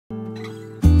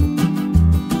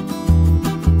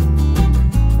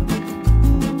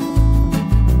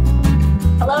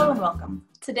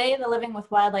Today, the Living with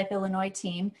Wildlife Illinois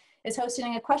team is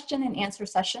hosting a question and answer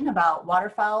session about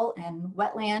waterfowl and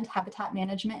wetland habitat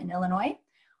management in Illinois.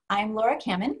 I'm Laura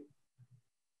Kamen.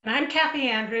 And I'm Kathy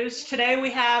Andrews. Today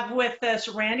we have with us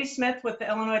Randy Smith with the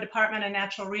Illinois Department of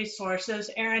Natural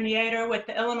Resources, Aaron Yater with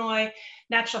the Illinois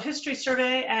Natural History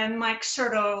Survey, and Mike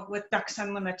Sertle with Ducks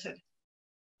Unlimited.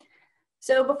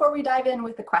 So before we dive in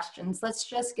with the questions, let's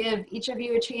just give each of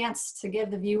you a chance to give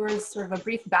the viewers sort of a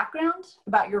brief background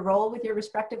about your role with your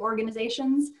respective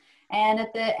organizations. And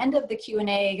at the end of the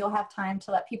Q&A, you'll have time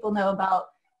to let people know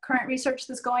about current research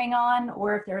that's going on,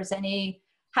 or if there's any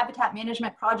habitat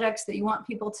management projects that you want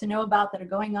people to know about that are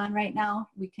going on right now,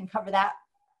 we can cover that.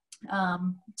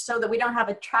 So that we don't have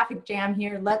a traffic jam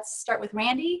here, let's start with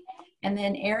Randy, and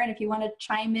then Aaron, if you want to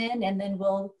chime in, and then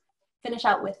we'll finish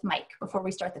out with Mike before we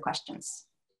start the questions.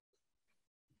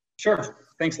 Sure.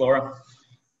 Thanks, Laura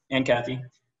and Kathy.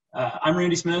 I'm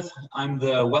Randy Smith. I'm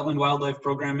the Wetland Wildlife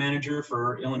Program Manager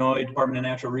for Illinois Department of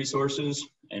Natural Resources.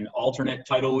 An alternate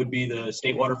title would be the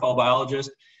State Waterfowl Biologist.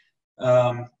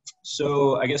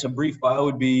 So I guess a brief bio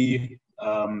would be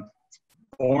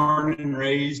born and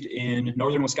raised in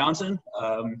northern Wisconsin.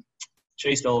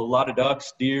 Chased a lot of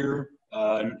ducks, deer,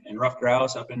 and ruffed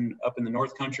grouse up in the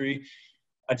North Country.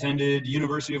 Attended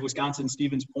University of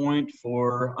Wisconsin-Stevens Point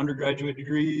for undergraduate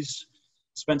degrees.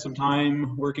 Spent some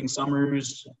time working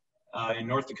summers in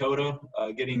North Dakota,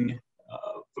 getting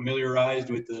familiarized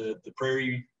with the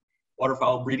prairie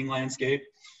waterfowl breeding landscape.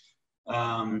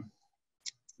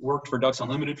 Worked for Ducks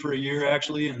Unlimited for a year,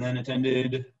 actually, and then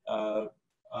attended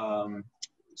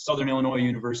Southern Illinois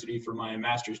University for my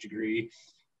master's degree.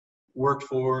 Worked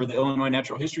for the Illinois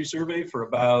Natural History Survey for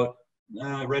about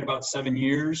 7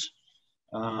 years.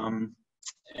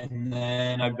 And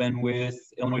then I've been with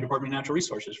Illinois Department of Natural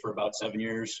Resources for about 7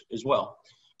 years as well.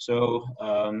 So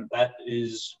that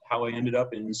is how I ended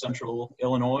up in central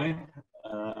Illinois,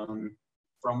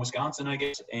 from Wisconsin, I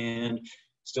guess, and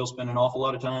still spend an awful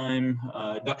lot of time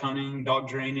duck hunting, dog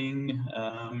training,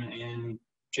 and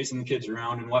chasing the kids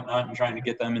around and whatnot, and trying to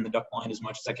get them in the duck blind as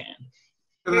much as I can.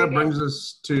 And that brings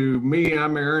us to me.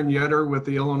 I'm Aaron Yetter with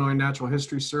the Illinois Natural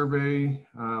History Survey.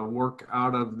 Work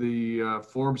out of the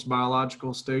Forbes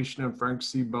Biological Station and Frank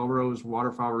C. Belrose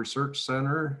Waterfowl Research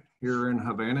Center here in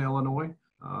Havana, Illinois.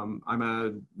 I'm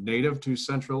a native to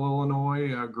Central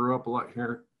Illinois. I grew up a lot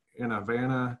here in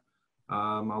Havana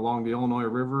along the Illinois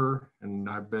River, and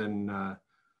I've been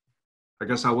I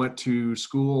guess I went to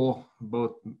school,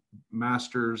 both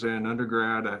master's and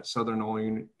undergrad at Southern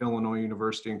Illinois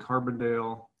University in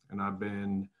Carbondale, and I've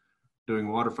been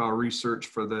doing waterfowl research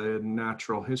for the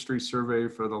Natural History Survey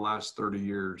for the last 30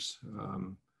 years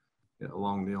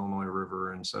along the Illinois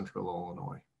River in Central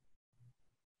Illinois.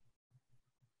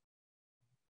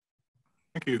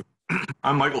 Thank you.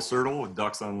 I'm Michael Sertle with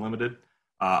Ducks Unlimited.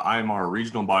 I'm our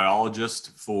regional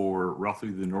biologist for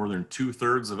roughly the northern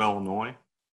 2/3 of Illinois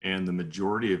and the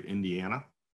majority of Indiana.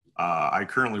 I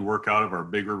currently work out of our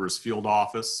Big Rivers field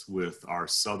office with our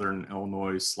Southern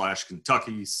Illinois /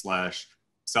 Kentucky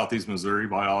 / Southeast Missouri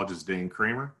biologist Dane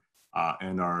Kramer,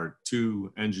 and our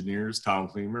two engineers, Tom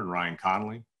Kleemer and Ryan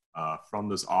Connolly. From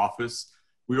this office,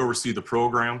 we oversee the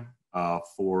program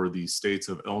for the states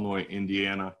of Illinois,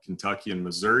 Indiana, Kentucky, and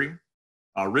Missouri.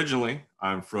 Originally,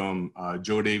 I'm from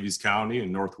Joe Daviess County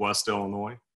in Northwest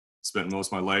Illinois. Spent most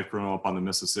of my life growing up on the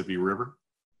Mississippi River.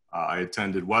 I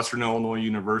attended Western Illinois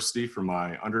University for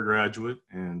my undergraduate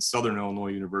and Southern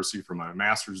Illinois University for my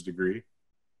master's degree.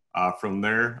 From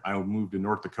there, I moved to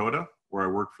North Dakota, where I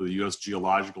worked for the U.S.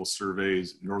 Geological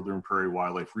Survey's Northern Prairie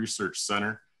Wildlife Research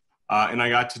Center. And I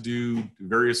got to do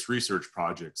various research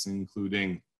projects,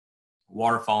 including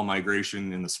waterfowl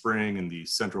migration in the spring in the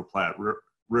Central Platte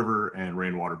River and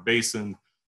Rainwater Basin,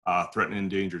 threatened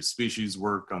and endangered species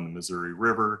work on the Missouri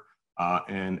River,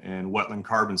 and wetland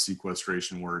carbon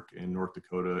sequestration work in North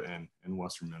Dakota and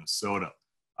western Minnesota.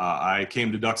 I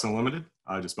came to Ducks Unlimited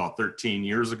just about 13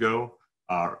 years ago,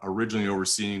 originally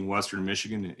overseeing western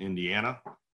Michigan and Indiana.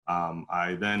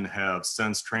 I then have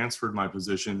since transferred my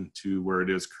position to where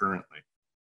it is currently.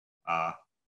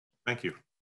 Thank you.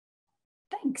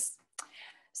 Thanks.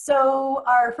 So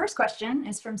our first question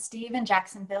is from Steve in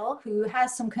Jacksonville, who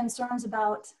has some concerns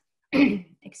about,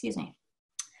 excuse me,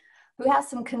 who has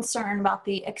some concern about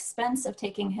the expense of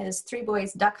taking his 3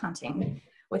 boys duck hunting,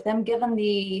 with them given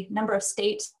the number of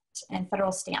state and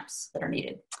federal stamps that are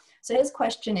needed. So his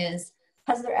question is,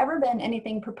 has there ever been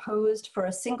anything proposed for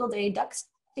a single-day duck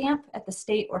stamp at the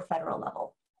state or federal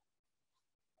level?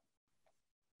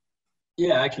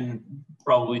 Yeah, I can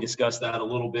probably discuss that a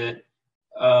little bit.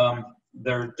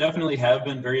 There definitely have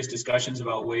been various discussions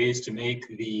about ways to make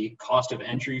the cost of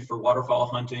entry for waterfowl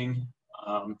hunting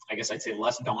I guess I'd say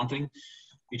less daunting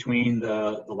between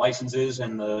the licenses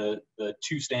and the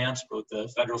two stamps, both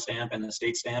the federal stamp and the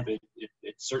state stamp. It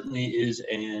certainly is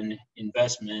an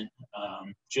investment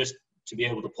just to be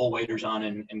able to pull waders on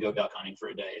and go duck hunting for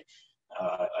a day.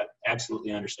 I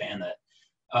absolutely understand that.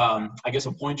 I guess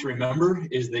a point to remember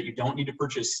is that you don't need to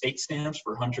purchase state stamps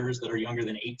for hunters that are younger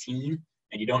than 18,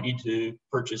 and you don't need to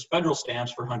purchase federal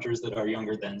stamps for hunters that are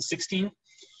younger than 16.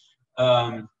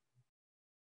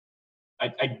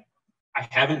 I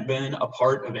haven't been a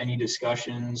part of any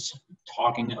discussions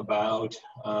talking about,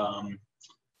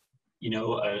 you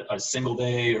know, a single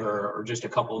day or just a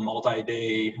couple of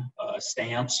multi-day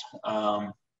stamps.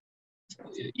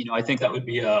 You know, I think that would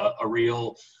be a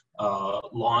real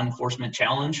law enforcement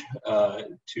challenge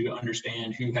to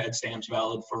understand who had stamps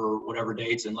valid for whatever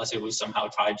dates, unless it was somehow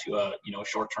tied to a, you know, a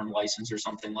short-term license or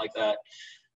something like that.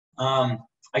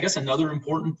 I guess another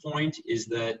important point is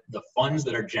that the funds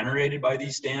that are generated by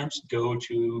these stamps go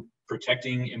to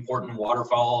protecting important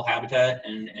waterfowl habitat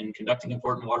and conducting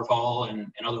important waterfowl and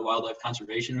other wildlife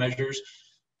conservation measures.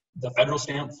 The federal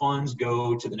stamp funds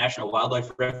go to the National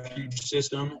Wildlife Refuge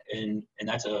System, and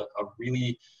that's a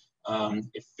really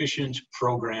efficient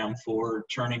program for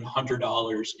turning hunter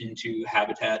dollars into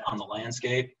habitat on the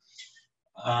landscape.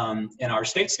 And our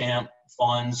state stamp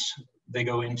funds, they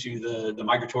go into the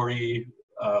migratory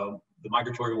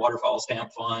waterfowl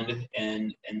stamp fund,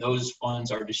 and those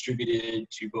funds are distributed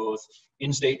to both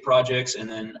in-state projects and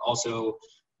then also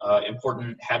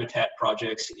important habitat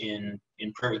projects in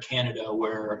Prairie, Canada,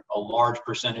 where a large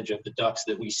percentage of the ducks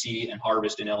that we see and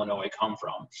harvest in Illinois come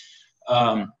from.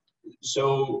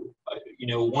 So, you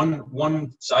know,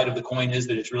 one side of the coin is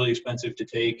that it's really expensive to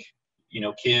take, you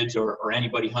know, kids or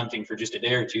anybody hunting for just a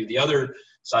day or two. The other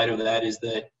side of that is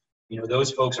that, you know,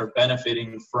 those folks are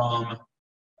benefiting from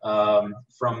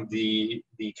the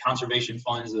conservation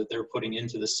funds that they're putting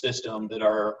into the system that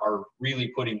are really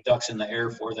putting ducks in the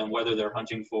air for them, whether they're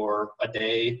hunting for a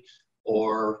day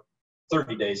or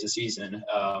 30 days a season.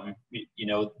 You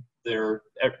know, they're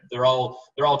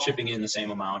all chipping in the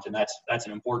same amount, and that's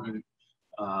an important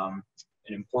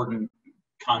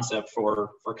concept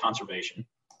for conservation.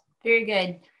 Very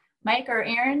good. Mike or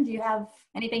Aaron, do you have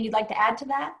anything you'd like to add to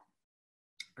that?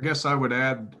 I guess I would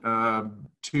add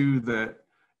too that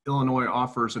Illinois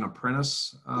offers an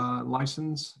apprentice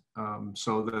license,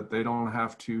 so that they don't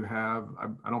have to have,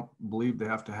 I don't believe they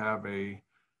have to have a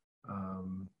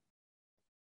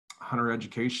hunter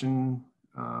education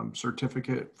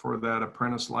certificate for that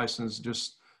apprentice license,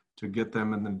 just to get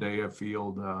them in the day of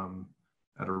field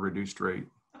at a reduced rate.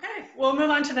 Okay, we'll move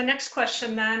on to the next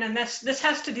question then, and this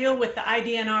has to deal with the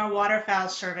IDNR waterfowl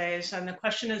surveys, and the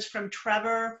question is from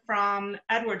Trevor from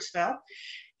Edwardsville.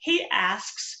 He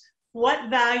asks, what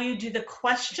value do the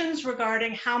questions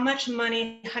regarding how much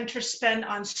money hunters spend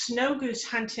on snow goose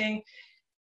hunting,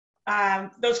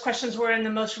 those questions were in the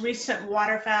most recent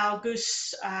waterfowl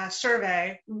goose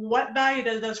survey, what value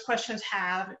do those questions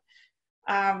have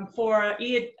for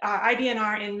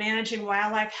IDNR in managing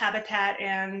wildlife habitat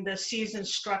and the season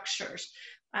structures?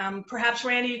 Perhaps,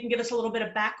 Randy, you can give us a little bit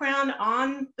of background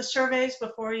on the surveys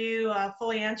before you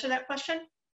fully answer that question?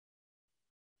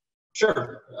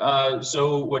 Sure.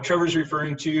 So what Trevor's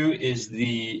referring to is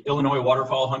the Illinois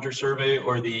Waterfowl Hunter Survey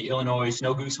or the Illinois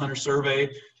Snow Goose Hunter Survey.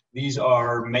 These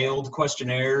are mailed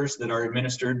questionnaires that are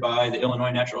administered by the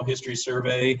Illinois Natural History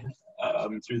Survey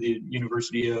through the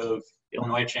University of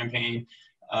Illinois at Champaign,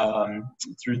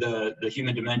 through the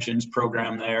Human Dimensions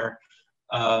program there.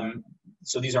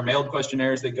 So these are mailed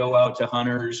questionnaires that go out to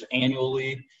hunters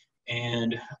annually,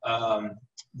 and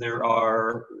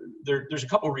there's a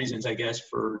couple reasons, I guess,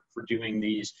 for doing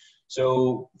these.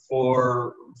 So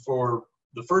for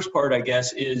the first part, I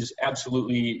guess, is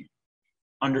absolutely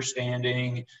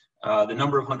understanding the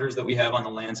number of hunters that we have on the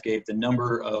landscape, the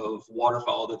number of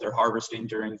waterfowl that they're harvesting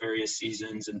during various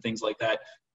seasons and things like that.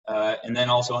 And then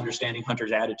also understanding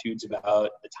hunters' attitudes about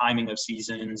the timing of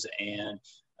seasons and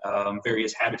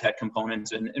various habitat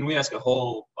components. And we ask a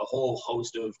whole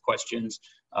host of questions.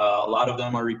 A lot of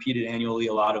them are repeated annually.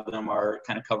 A lot of them are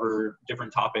kind of cover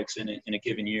different topics in a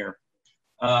given year.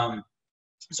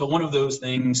 So one of those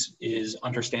things is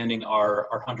understanding our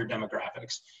hunter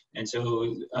demographics. And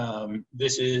so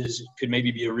this could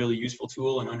maybe be a really useful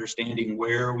tool in understanding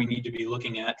where we need to be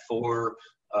looking at for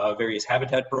various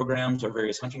habitat programs or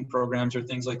various hunting programs or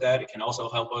things like that. It can also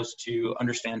help us to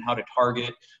understand how to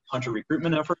target hunter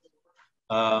recruitment efforts.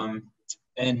 And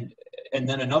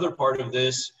then another part of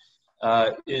this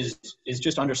is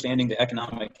just understanding the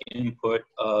economic input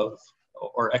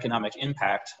or economic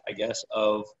impact, I guess,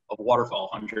 of waterfowl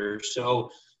hunters. So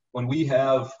when we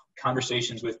have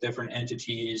conversations with different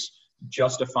entities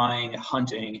justifying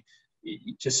hunting.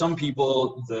 To some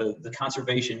people, the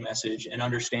conservation message and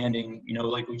understanding, you know,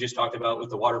 like we just talked about with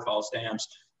the waterfowl stamps,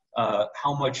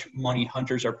 how much money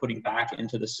hunters are putting back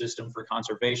into the system for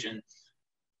conservation.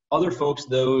 Other folks,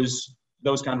 those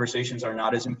conversations are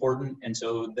not as important, and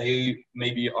so they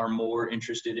maybe are more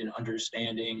interested in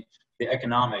understanding the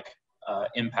economic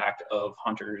impact of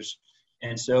hunters.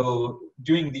 And so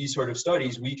doing these sort of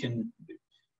studies, we can,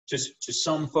 just to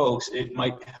some folks, it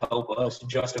might help us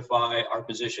justify our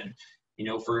position. You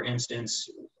know, for instance,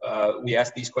 we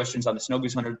asked these questions on the Snow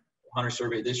Goose Hunter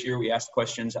Survey this year. We asked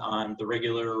questions on the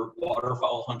regular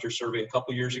Waterfowl Hunter Survey a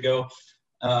couple years ago.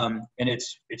 And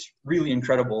it's really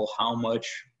incredible how much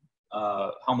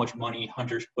money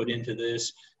hunters put into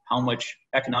this, how much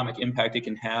economic impact it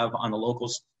can have on the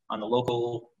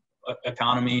local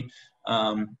economy,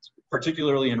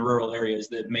 particularly in rural areas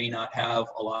that may not have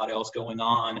a lot else going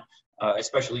on,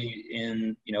 especially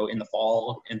in the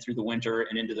fall and through the winter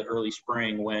and into the early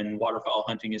spring when waterfowl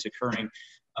hunting is occurring.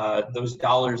 Those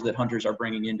dollars that hunters are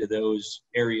bringing into those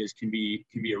areas can be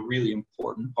a really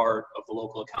important part of the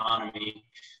local economy,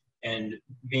 and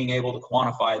being able to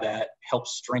quantify that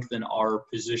helps strengthen our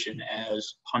position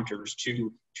as hunters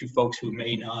to folks who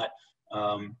may not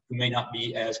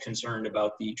be as concerned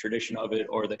about the tradition of it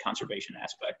or the conservation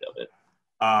aspect of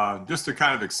it. Just to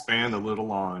kind of expand a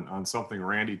little on something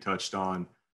Randy touched on,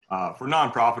 for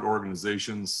nonprofit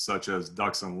organizations such as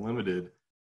Ducks Unlimited,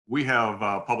 we have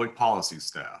public policy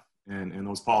staff, and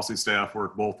those policy staff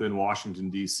work both in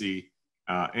Washington, D.C.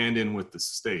 And in with the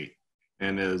state.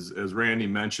 And as Randy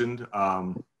mentioned,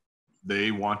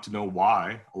 they want to know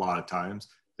why, a lot of times,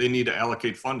 they need to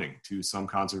allocate funding to some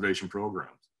conservation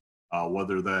programs,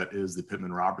 whether that is the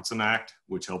Pittman-Robertson Act,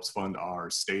 which helps fund our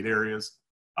state areas,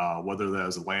 whether that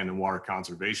is a Land and Water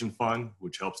Conservation Fund,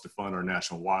 which helps to fund our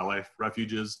national wildlife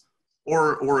refuges,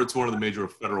 or it's one of the major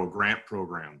federal grant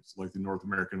programs like the North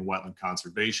American Wetland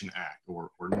Conservation Act, or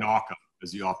NAWCA,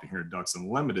 as you often hear at Ducks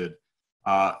Unlimited.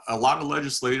 A lot of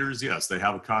legislators, yes, they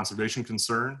have a conservation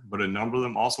concern, but a number of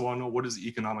them also want to know what is the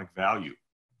economic value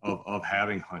of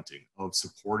having hunting, of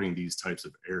supporting these types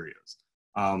of areas.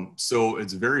 So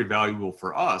it's very valuable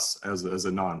for us as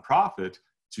a nonprofit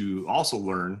to also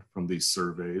learn from these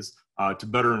surveys to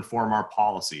better inform our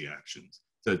policy actions,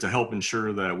 to help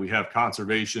ensure that we have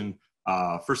conservation,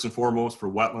 first and foremost for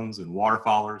wetlands and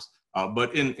waterfowlers,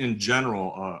 but in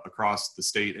general across the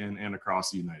state and across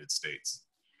the United States.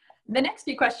 The next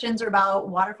few questions are about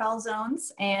waterfowl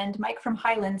zones, and Mike from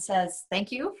Highland says,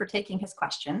 thank you for taking his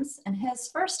questions. And his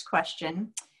first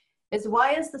question is,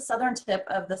 why is the southern tip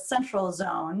of the central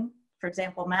zone, for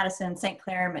example, Madison, St.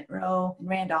 Clair, Monroe, and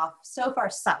Randolph, so far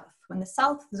south, when the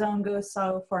south zone goes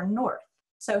so far north?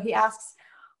 So he asks,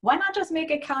 why not just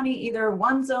make a county either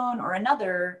one zone or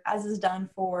another, as is done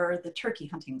for the turkey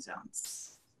hunting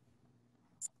zones?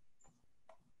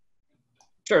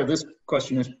 Sure, this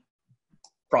question is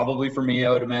probably for me,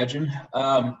 I would imagine.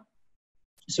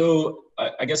 So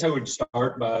I guess I would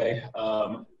start by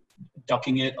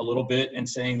ducking it a little bit and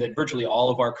saying that virtually all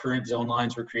of our current zone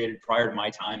lines were created prior to my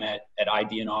time at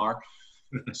IDNR.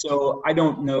 So I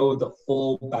don't know the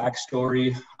full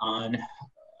backstory on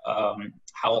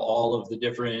how all of the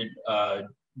different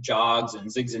jogs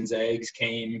and zigs and zags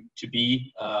came to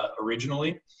be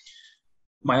originally.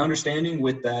 My understanding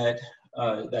with that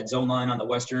zone line on the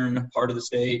western part of the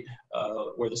state,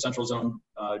 where the central zone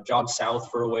jogs south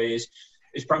for a ways,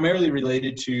 is primarily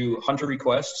related to hunter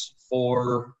requests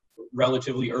for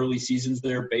relatively early seasons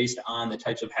there based on the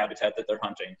types of habitat that they're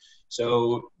hunting.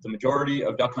 So the majority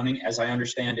of duck hunting, as I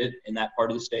understand it, in that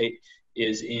part of the state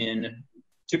is in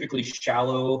typically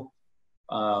shallow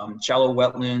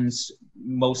wetlands,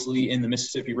 mostly in the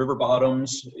Mississippi River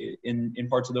bottoms, in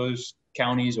parts of those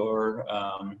counties, or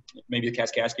maybe the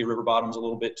Kaskaskia River bottoms a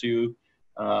little bit too.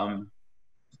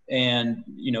 And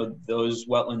those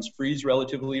wetlands freeze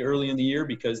relatively early in the year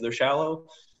because they're shallow.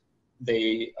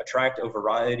 They attract a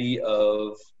variety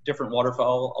of different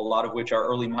waterfowl, a lot of which are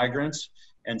early migrants.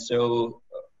 And so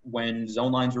when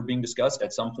zone lines were being discussed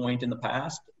at some point in the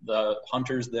past, the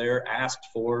hunters there asked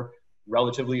for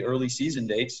relatively early season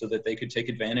dates so that they could take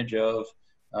advantage of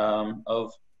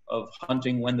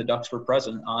hunting when the ducks were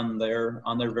present on their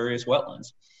various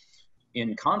wetlands.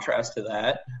 In contrast to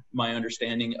that, my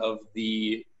understanding of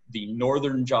the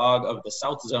northern jog of the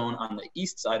south zone on the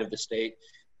east side of the state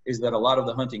is that a lot of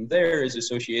the hunting there is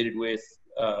associated with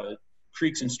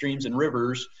creeks and streams and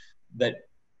rivers that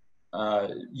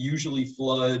usually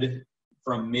flood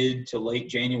from mid to late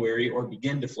January, or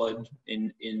begin to flood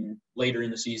in later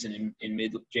in the season in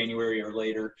mid-January or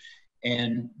later.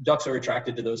 And ducks are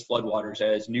attracted to those floodwaters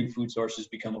as new food sources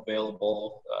become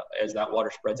available, as that water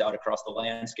spreads out across the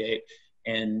landscape.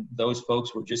 And those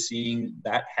folks were just seeing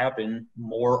that happen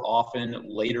more often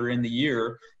later in the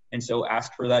year. And so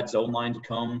asked for that zone line to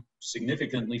come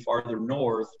significantly farther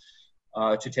north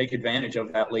to take advantage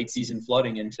of that late season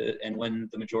flooding and when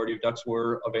the majority of ducks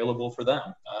were available for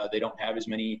them. They don't have as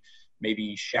many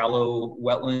maybe shallow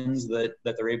wetlands that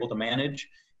they're able to manage.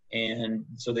 And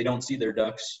so they don't see their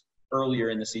ducks earlier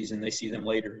in the season, they see them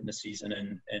later in the season.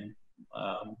 And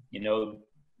you know,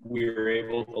 we were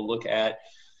able to look at,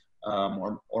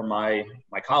 or my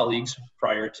colleagues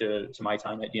prior to my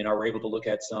time at DNR were able to look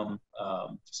at some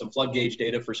flood gauge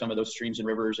data for some of those streams and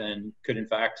rivers, and could in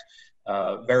fact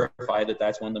verify that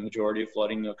that's when the majority of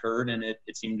flooding occurred. And it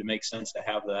seemed to make sense to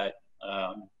have that,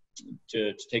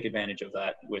 to take advantage of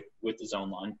that with the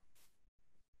zone line.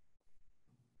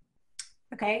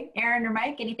 Okay, Aaron or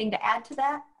Mike, anything to add to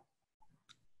that?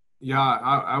 Yeah,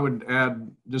 I would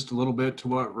add just a little bit to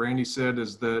what Randy said,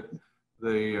 is that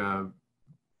the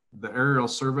aerial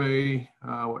survey,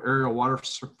 aerial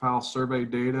waterfowl survey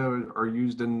data are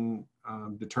used in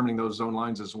determining those zone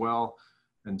lines as well.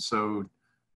 And so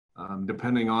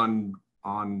depending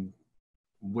on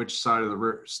which side of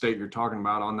the state you're talking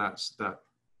about, on that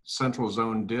central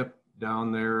zone dip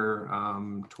down there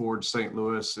towards St.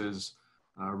 Louis is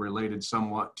related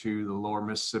somewhat to the lower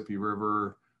Mississippi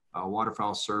River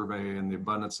waterfowl survey and the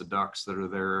abundance of ducks that are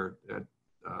there at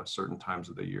certain times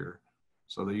of the year.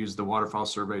 So they use the waterfowl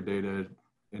survey data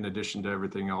in addition to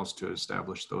everything else to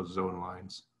establish those zone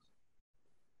lines.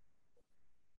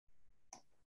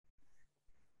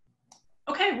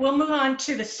 Okay, we'll move on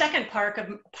to the second part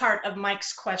of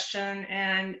Mike's question,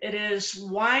 and it is,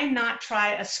 why not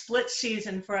try a split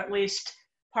season for at least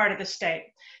part of the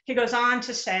state? He goes on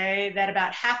to say that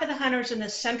about half of the hunters in the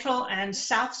central and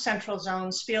south central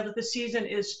zones feel that the season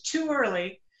is too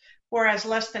early, whereas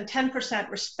less than 10%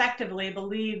 respectively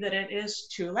believe that it is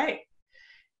too late.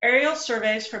 Aerial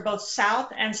surveys for both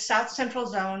south and south central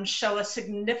zones show a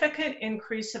significant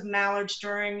increase of mallards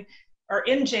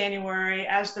in January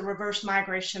as the reverse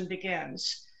migration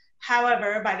begins.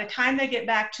 However, by the time they get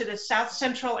back to the south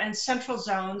central and central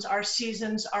zones, our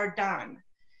seasons are done.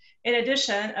 In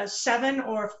addition, a 7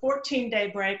 or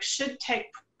 14-day break should take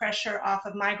pressure off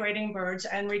of migrating birds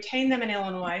and retain them in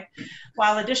Illinois,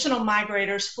 while additional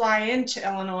migrators fly into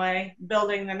Illinois,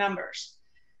 building the numbers.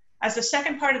 As the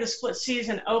second part of the split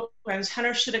season opens,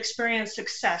 hunters should experience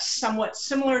success somewhat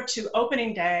similar to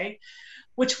opening day,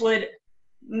 which would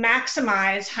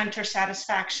maximize hunter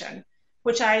satisfaction,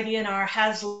 which IDNR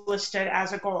has listed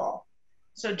as a goal.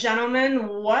 So gentlemen,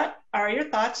 what are your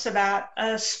thoughts about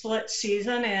a split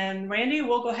season? And Randy,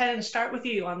 we'll go ahead and start with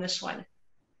you on this one.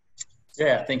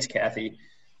 Yeah, thanks, Kathy.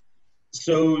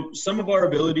 So some of our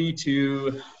ability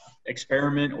to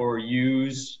experiment or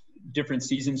use different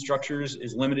season structures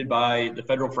is limited by the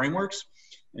federal frameworks.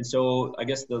 And so I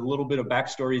guess the little bit of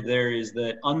backstory there is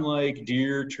that unlike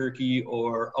deer, turkey,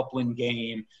 or upland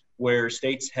game, where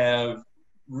states have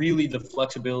really the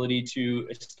flexibility to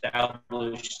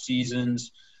establish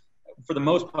seasons for the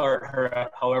most part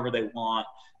however they want,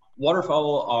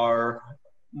 waterfowl are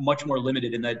much more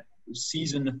limited in that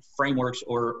season frameworks,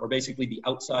 or basically the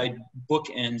outside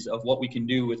bookends of what we can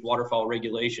do with waterfowl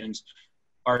regulations,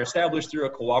 are established through a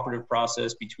cooperative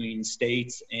process between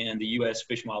states and the U.S.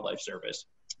 Fish and Wildlife Service.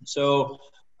 So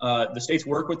the states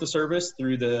work with the service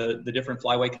through the different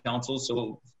flyway councils.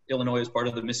 So Illinois is part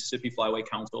of the Mississippi Flyway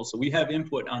Council. So we have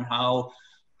input on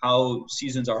how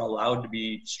seasons are allowed to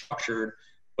be structured,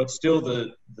 but still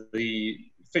the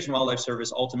Fish and Wildlife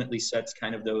Service ultimately sets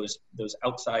kind of those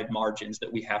outside margins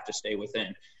that we have to stay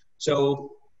within.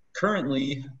 So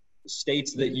currently,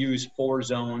 states that use 4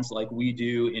 zones like we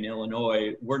do in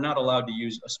Illinois, we're not allowed to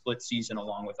use a split season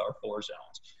along with our 4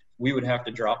 zones. We would have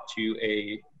to drop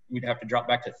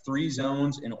back to 3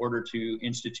 zones in order to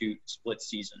institute split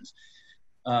seasons.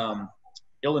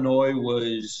 Illinois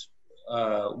was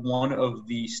one of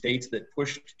the states that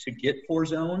pushed to get 4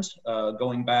 zones,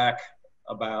 going back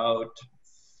about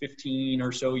 15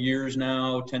 or so years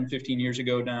now, 10, 15 years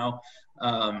ago now.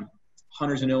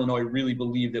 Hunters in Illinois really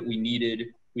believed that we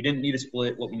didn't need a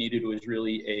split. What we needed was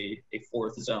really a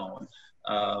 4th zone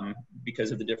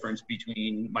because of the difference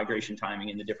between migration timing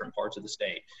in the different parts of the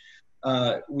state.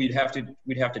 We'd have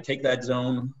to take that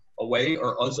zone away,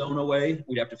 or a zone away.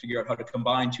 We'd have to figure out how to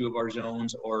combine 2 of our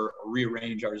zones or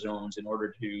rearrange our zones in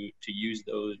order to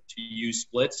use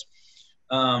splits.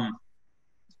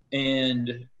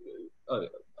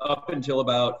 Up until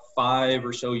about 5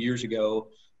 or so years ago,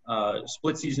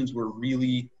 split seasons were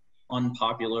really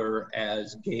unpopular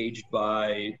as gauged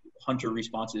by hunter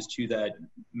responses to that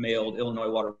mailed Illinois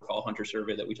Waterfowl Hunter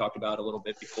Survey that we talked about a little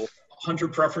bit before. Hunter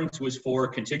preference was for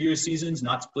contiguous seasons,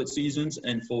 not split seasons,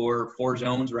 and for 4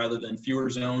 zones rather than fewer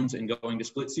zones and going to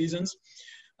split seasons.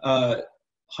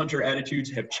 Hunter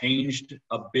attitudes have changed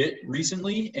a bit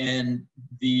recently, and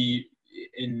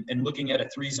in looking at a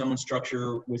 3-zone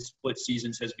structure with split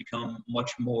seasons has become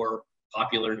much more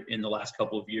popular in the last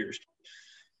couple of years.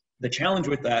 The challenge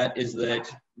with that is that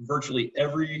virtually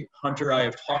every hunter I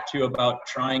have talked to about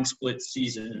trying split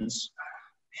seasons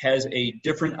has a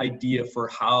different idea for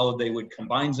how they would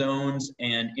combine zones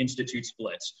and institute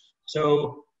splits.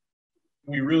 So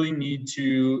we really need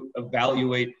to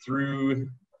evaluate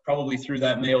probably through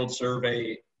that mailed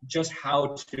survey just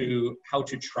how to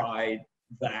try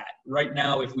that. Right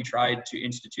now, if we tried to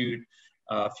institute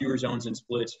fewer zones and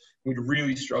splits, we'd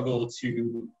really struggle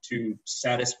to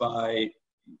satisfy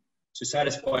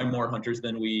more hunters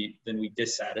than we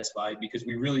dissatisfy, because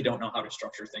we really don't know how to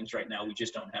structure things right now. We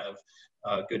just don't have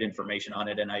good information on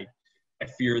it, and I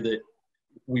fear that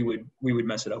we would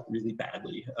mess it up really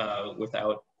badly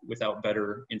without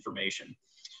better information.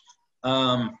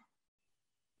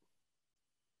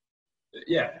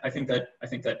 Yeah, I think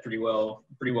that pretty well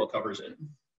covers it.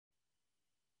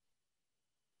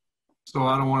 So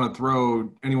I don't want to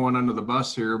throw anyone under the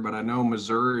bus here, but I know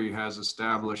Missouri has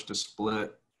established a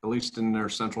split, at least in their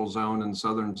central zone and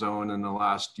southern zone, in the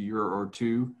last year or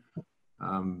two.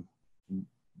 I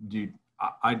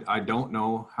don't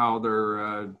know how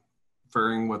they're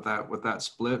faring with that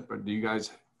split, but do you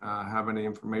guys have any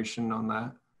information on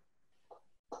that?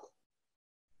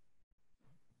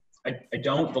 I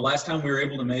don't. The last time we were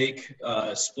able to make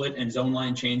split and zone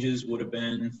line changes would have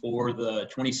been for the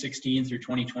 2016 through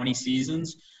 2020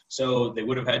 seasons. So they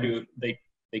would have had to. They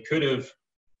could have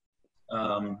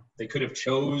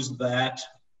chose that.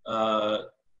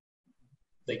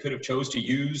 They could have chose to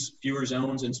use fewer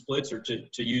zones and splits, or to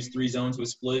use 3 zones with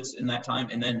splits in that time,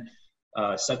 and then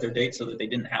set their date so that they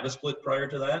didn't have a split prior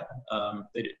to that.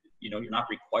 You're not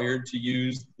required to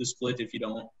use the split if you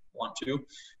don't want to.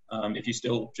 If you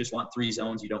still just want 3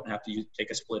 zones, you don't have to take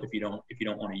a split if you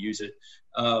don't want to use it.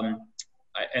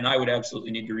 And I would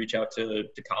absolutely need to reach out to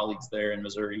colleagues there in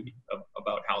Missouri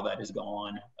about how that has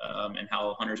gone, and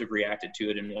how hunters have reacted to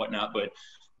it and whatnot. But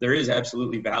there is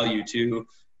absolutely value to,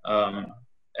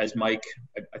 as Mike,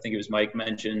 I think it was Mike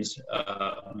mentions,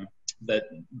 that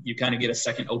you kind of get a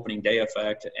second opening day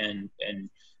effect, and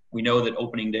we know that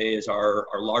opening day is our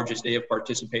largest day of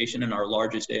participation and our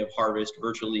largest day of harvest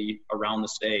virtually around the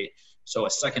state. So a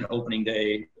second opening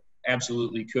day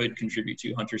absolutely could contribute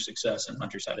to hunter success and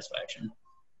hunter satisfaction.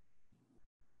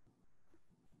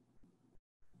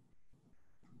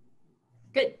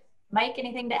 Good. Mike,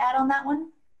 anything to add on that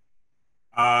one?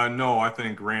 No, I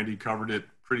think Randy covered it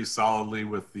pretty solidly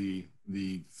with the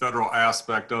federal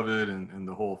aspect of it and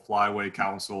the whole Flyway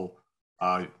Council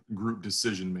group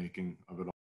decision making of it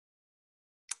all.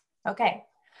 Okay,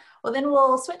 well then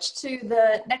we'll switch to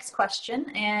the next question,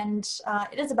 and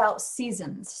it is about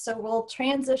seasons. So we'll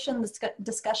transition the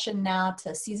discussion now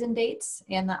to season dates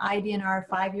and the IDNR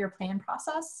 5-year plan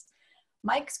process.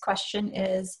 Mike's question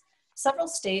is, several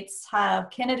states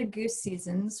have Canada goose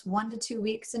seasons 1 to 2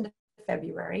 weeks into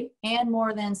February and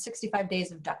more than 65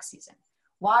 days of duck season.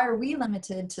 Why are we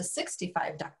limited to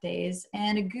 65 duck days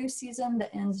and a goose season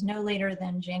that ends no later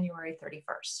than January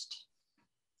 31st?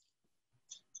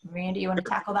 Randy, you want to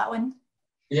tackle that one?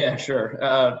 Yeah, sure.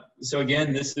 So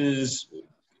again, this is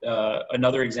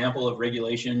another example of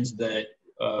regulations that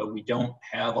we don't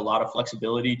have a lot of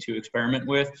flexibility to experiment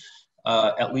with,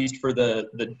 at least for the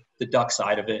duck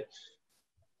side of it.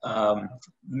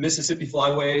 Mississippi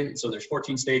Flyway, so there's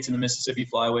 14 states in the Mississippi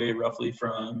Flyway, roughly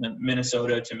from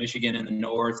Minnesota to Michigan in the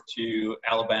north to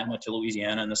Alabama to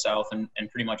Louisiana in the south, and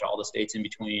pretty much all the states in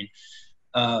between.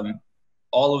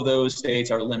 All of those states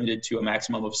are limited to a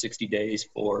maximum of 60 days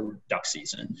for duck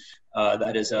season.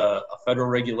 That is a federal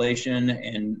regulation,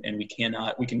 and we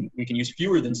can use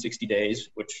fewer than 60 days,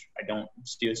 which I don't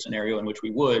see a scenario in which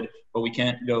we would, but we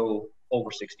can't go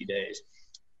over 60 days.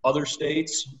 Other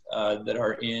states that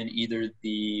are in either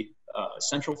the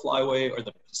Central Flyway or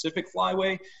the Pacific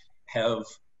Flyway have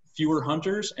fewer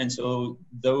hunters, and so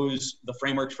the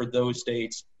frameworks for those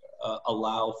states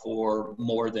allow for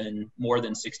more than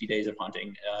 60 days of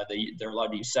hunting. They're allowed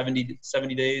to use 70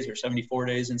 days or 74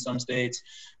 days in some states,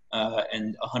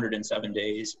 and 107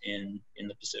 days in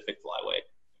the Pacific Flyway.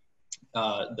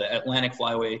 The Atlantic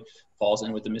Flyway falls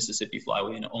in with the Mississippi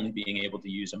Flyway and only being able to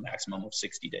use a maximum of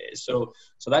 60 days. So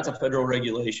that's a federal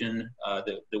regulation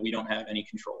that we don't have any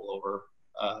control over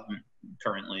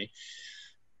currently.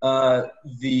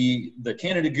 The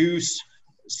Canada goose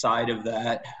side of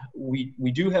that,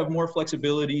 we do have more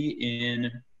flexibility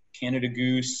in Canada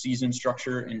goose season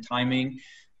structure and timing.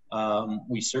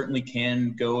 We certainly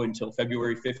can go until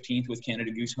February 15th with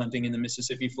Canada goose hunting in the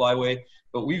Mississippi Flyway,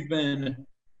 but we've been,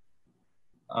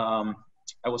 I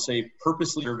will say,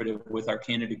 purposely conservative with our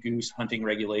Canada goose hunting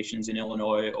regulations in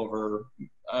Illinois over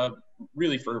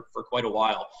really for quite a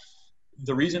while.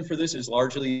 The reason for this is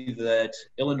largely that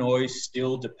Illinois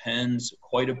still depends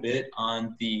quite a bit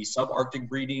on the subarctic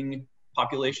breeding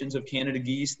populations of Canada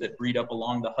geese that breed up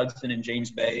along the Hudson and James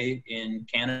Bay in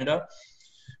Canada,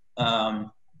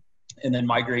 and then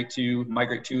migrate to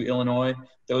Illinois.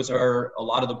 Those are a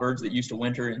lot of the birds that used to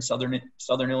winter in southern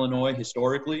Illinois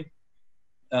historically.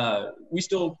 We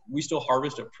still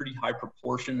harvest a pretty high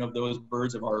proportion of those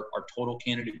birds of our total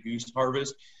Canada goose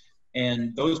harvest.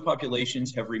 And those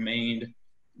populations have remained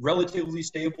relatively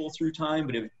stable through time,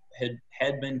 but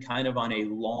had been kind of on a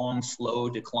long, slow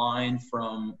decline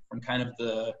from kind of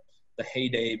the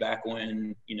heyday back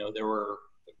when, there were,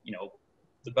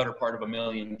 the better part of 1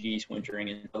 million geese wintering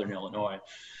in southern Illinois.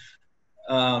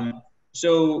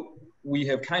 So we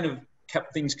have kind of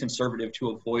kept things conservative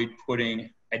to avoid putting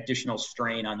additional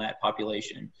strain on that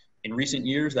population. In recent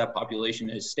years, that population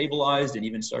has stabilized and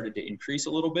even started to increase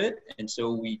a little bit. And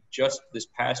so we just this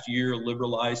past year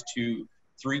liberalized to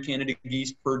 3 Canada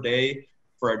geese per day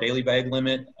for our daily bag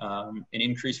limit, an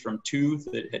increase from 2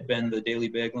 that had been the daily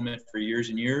bag limit for years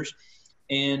and years.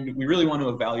 And we really want to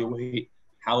evaluate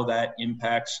how that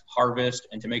impacts harvest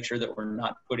and to make sure that we're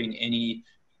not putting any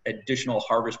additional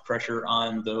harvest pressure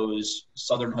on those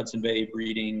southern Hudson Bay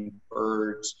breeding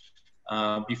birds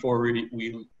before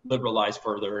we liberalize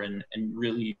further and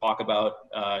really talk about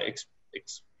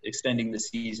extending the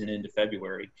season into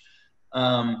February.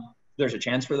 There's a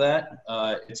chance for that.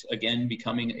 It's again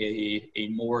becoming a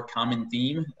more common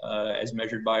theme as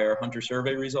measured by our hunter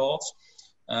survey results.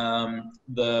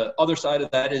 The other side of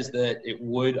that is that it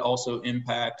would also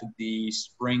impact the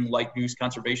spring light goose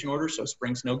conservation order, so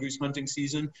spring snow goose hunting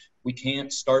season. We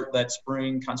can't start that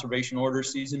spring conservation order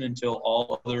season until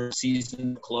all other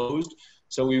seasons closed.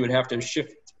 So we would have to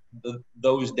shift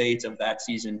those dates of that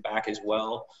season back as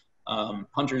well.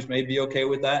 Hunters may be okay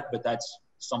with that, but that's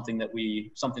something that we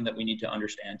need to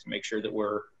understand to make sure that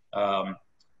we're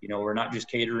not just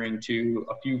catering to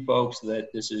a few folks,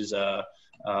 that this is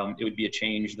it would be a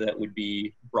change that would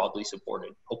be broadly supported,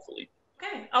 hopefully.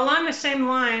 Okay, along the same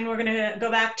line, we're going to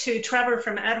go back to Trevor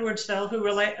from Edwardsville,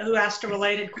 who asked a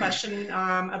related question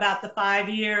about the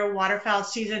 5-year waterfowl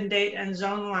season date and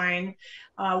zone line.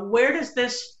 Where does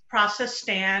this process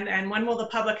stand, and when will the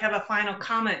public have a final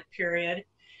comment period?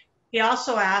 He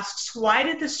also asks, why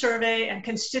did the survey and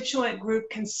constituent group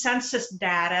consensus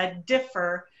data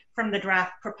differ from the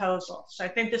draft proposal? So I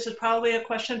think this is probably a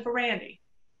question for Randy.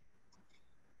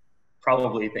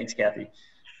 Probably. Thanks, Kathy.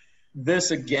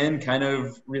 This, again, kind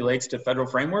of relates to federal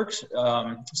frameworks.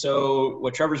 So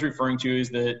what Trevor's referring to is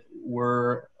that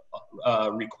we're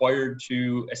required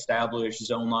to establish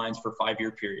zone lines for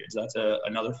 5-year periods. That's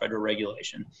another federal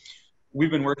regulation. We've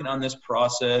been working on this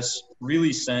process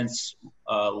really since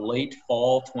late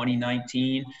fall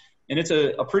 2019. And it's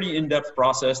a pretty in-depth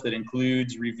process that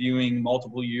includes reviewing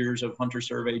multiple years of hunter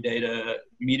survey data,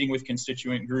 meeting with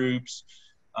constituent groups,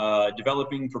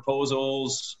 developing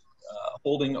proposals,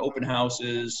 holding open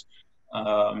houses,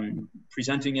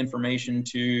 presenting information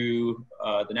to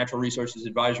the Natural Resources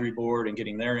Advisory Board and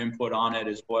getting their input on it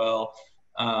as well.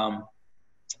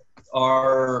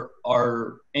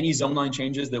 Any zone line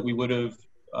changes that we would have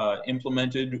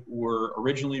implemented were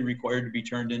originally required to be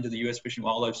turned into the U.S. Fish and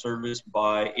Wildlife Service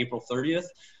by April 30th,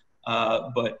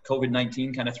 but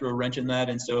COVID-19 kind of threw a wrench in that,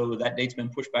 and so that date's been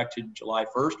pushed back to July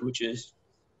 1st, which is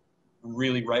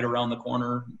really right around the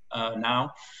corner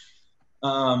now.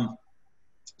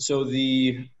 So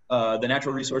the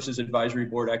Natural Resources Advisory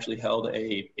Board actually held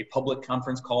a public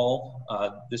conference call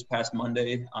this past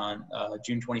Monday on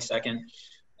June 22nd.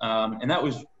 And that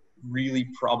was really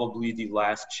probably the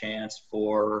last chance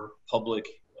for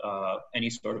any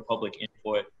sort of public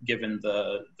input, given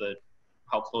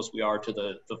how close we are to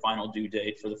the final due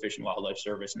date for the Fish and Wildlife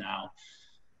Service now.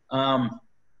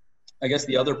 I guess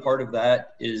the other part of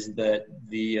that is that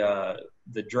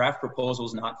the draft proposal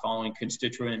is not following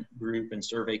constituent group and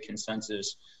survey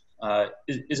consensus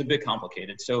is a bit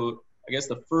complicated. So I guess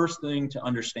the first thing to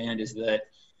understand is that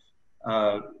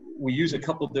we use a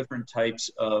couple different types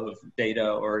of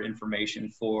data or information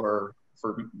for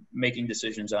making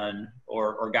decisions on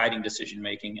or guiding decision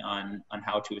making on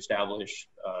how to establish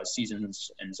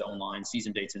seasons and zone lines,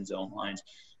 season dates and zone lines.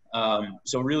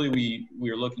 So really we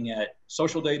are looking at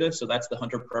social data. So that's the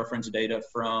hunter preference data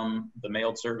from the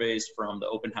mailed surveys, from the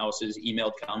open houses,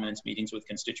 emailed comments, meetings with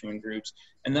constituent groups,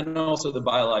 and then also the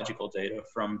biological data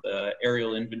from the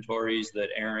aerial inventories that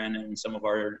Aaron and some of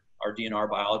our DNR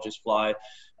biologists fly,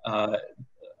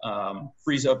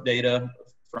 freeze up data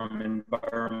from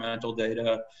environmental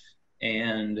data,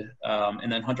 and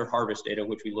then hunter harvest data,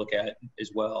 which we look at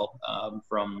as well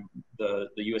from the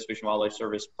U.S. Fish and Wildlife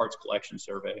Service parts collection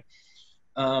survey.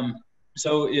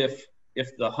 So if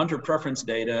the hunter preference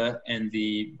data and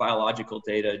the biological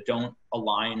data don't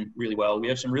align really well, we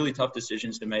have some really tough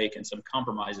decisions to make and some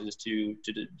compromises to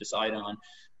decide on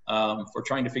for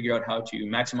trying to figure out how to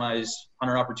maximize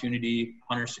hunter opportunity,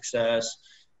 hunter success,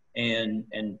 and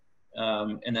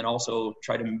then also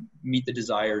try to meet the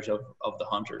desires of the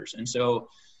hunters. And so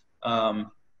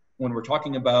when we're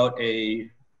talking about a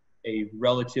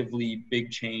relatively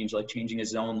big change, like changing a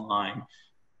zone line,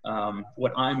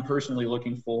 what I'm personally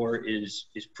looking for is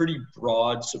pretty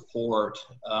broad support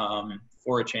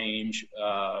for a change.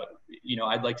 You know,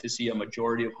 I'd like to see a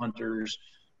majority of hunters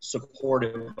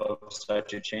supportive of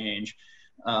such a change.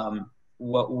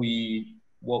 What we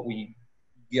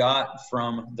got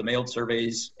from the mailed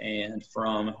surveys and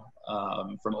from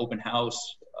open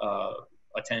house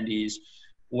attendees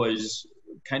was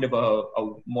kind of a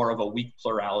more of a weak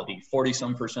plurality.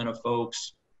 40-some% of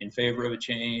folks in favor of a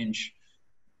change,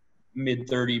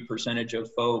 mid-30% of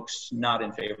folks not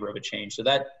in favor of a change. So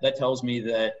that tells me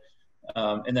that,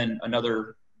 and then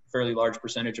another fairly large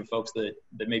percentage of folks that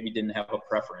maybe didn't have a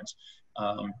preference.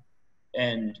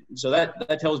 And so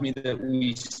that tells me that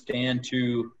we stand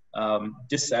to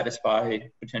dissatisfy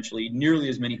potentially nearly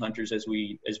as many hunters as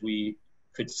we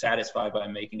could satisfy by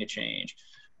making a change.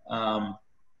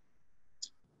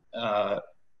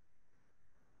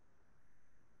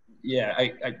 Yeah,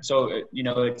 so you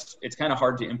know, it's kind of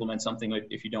hard to implement something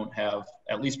if you don't have,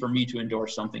 at least for me to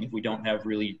endorse something, if we don't have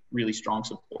really strong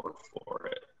support for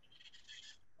it.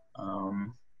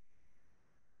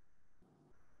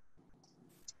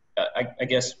 I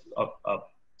guess a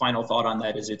final thought on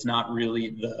that is it's not really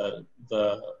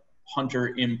the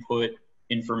hunter input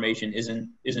information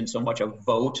isn't so much a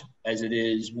vote as it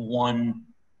is one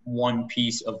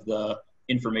piece of the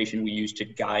information we use to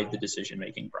guide the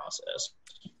decision-making process.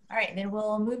 All right, then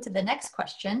we'll move to the next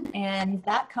question, and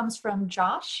that comes from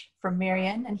Josh from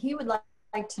Marion, and he would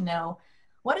like to know,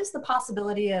 what is the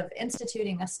possibility of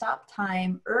instituting a stop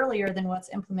time earlier than what's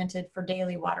implemented for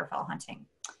daily waterfowl hunting?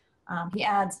 He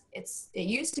adds, it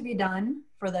used to be done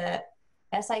for the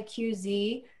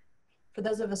SIQZ. For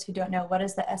those of us who don't know, what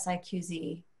is the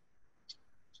SIQZ?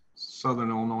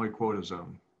 Southern Illinois Quota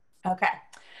Zone. Okay.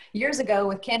 Years ago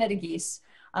with Canada geese.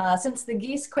 Since the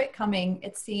geese quit coming,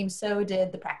 it seems so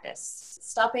did the practice.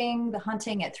 Stopping the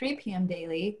hunting at 3 p.m.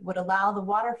 daily would allow the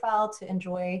waterfowl to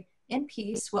enjoy in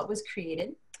peace what was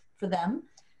created for them.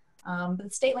 But the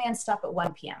state lands stop at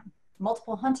 1 p.m.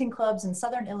 Multiple hunting clubs in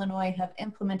Southern Illinois have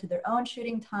implemented their own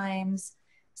shooting times,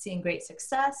 seeing great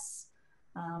success.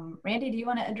 Randy, do you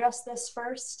want to address this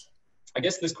first? I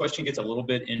guess this question gets a little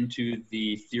bit into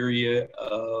the theory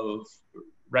of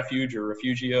refuge or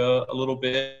refugia a little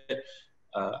bit.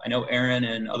 I know Aaron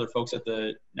and other folks at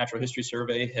the Natural History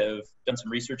Survey have done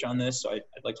some research on this, so I'd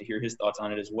like to hear his thoughts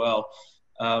on it as well.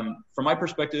 From my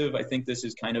perspective, I think this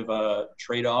is kind of a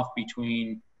trade-off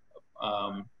between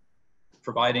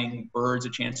providing birds a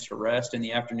chance to rest in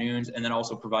the afternoons and then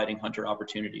also providing hunter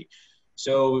opportunity.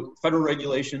 So federal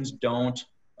regulations don't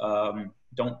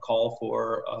call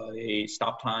for a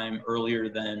stop time earlier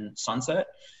than sunset.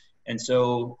 And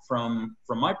so from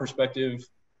my perspective,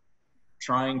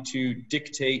 trying to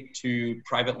dictate to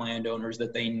private landowners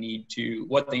that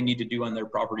what they need to do on their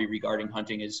property regarding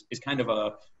hunting is kind of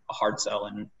a hard sell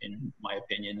in my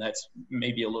opinion. That's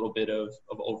maybe a little bit of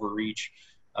overreach.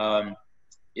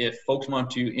 If folks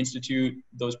want to institute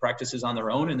those practices on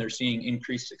their own and they're seeing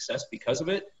increased success because of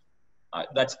it,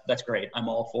 that's great. I'm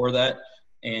all for that.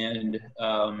 And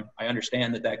I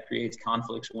understand that creates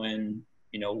conflicts when,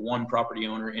 you know, one property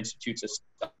owner institutes a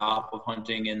stop of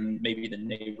hunting and maybe the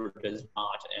neighbor does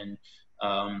not. And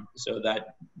so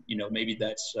that, you know, maybe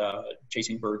that's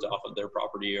chasing birds off of their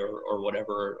property or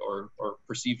whatever, or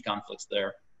perceived conflicts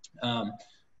there.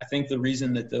 I think the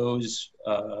reason that those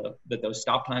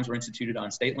stop times were instituted on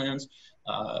state lands,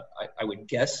 I would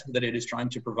guess that it is trying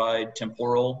to provide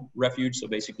temporal refuge, so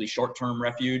basically short-term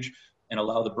refuge, and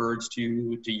allow the birds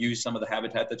to use some of the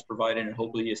habitat that's provided and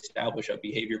hopefully establish a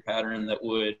behavior pattern that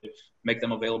would make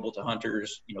them available to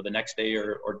hunters, you know, the next day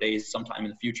or days sometime in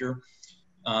the future.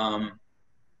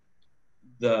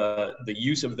 The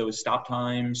use of those stop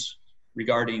times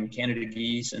regarding Canada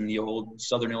geese and the old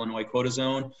Southern Illinois quota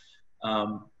zone.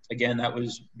 Again, that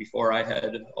was before I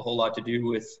had a whole lot to do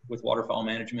with waterfowl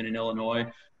management in Illinois.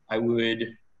 I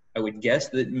would guess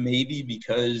that maybe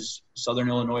because Southern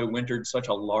Illinois wintered such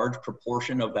a large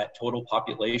proportion of that total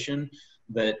population,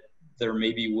 that there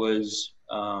maybe was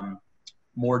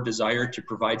more desire to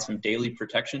provide some daily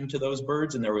protection to those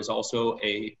birds. And there was also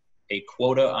a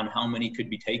quota on how many could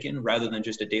be taken rather than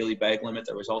just a daily bag limit.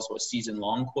 There was also a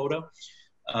season-long quota.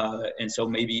 And so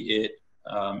maybe it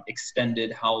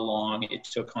extended how long it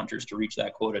took hunters to reach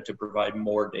that quota to provide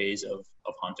more days of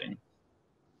hunting.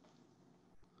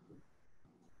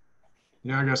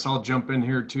 Yeah, I guess I'll jump in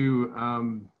here too.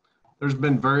 There's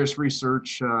been various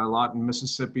research, a lot in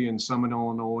Mississippi and some in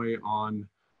Illinois on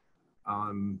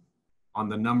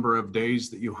the number of days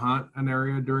that you hunt an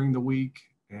area during the week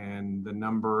and the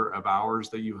number of hours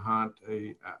that you hunt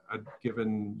a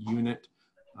given unit.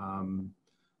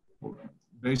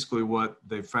 Basically what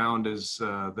they found is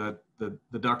that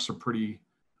the ducks are pretty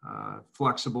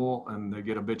flexible, and they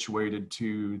get habituated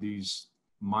to these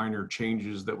minor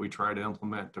changes that we try to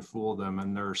implement to fool them,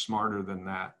 and they're smarter than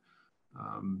that.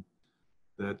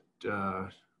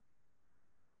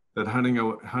 That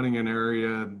hunting an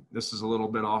area, this is a little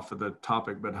bit off of the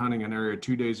topic, but hunting an area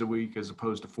 2 days a week as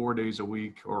opposed to 4 days a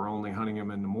week, or only hunting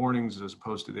them in the mornings as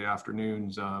opposed to the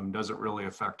afternoons, doesn't really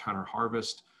affect hunter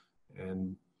harvest.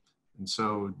 And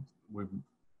so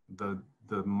the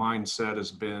mindset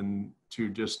has been to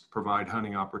just provide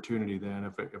hunting opportunity. Then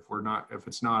if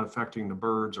it's not affecting the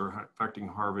birds or affecting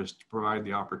harvest, provide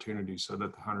the opportunity so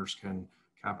that the hunters can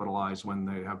capitalize when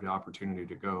they have the opportunity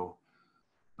to go.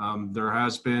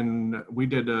 We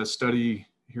did a study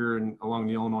here along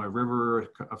the Illinois River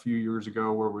a few years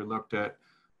ago where we looked at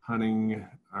hunting,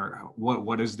 or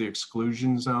what is the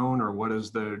exclusion zone, or what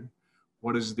is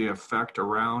the effect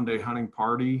around a hunting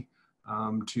party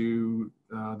to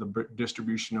the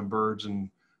distribution of birds. And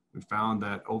we found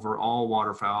that over all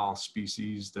waterfowl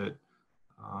species that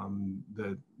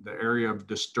the area of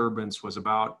disturbance was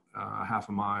about half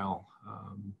a mile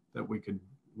that we could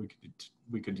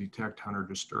detect hunter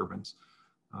disturbance.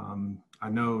 I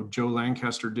know Joe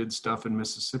Lancaster did stuff in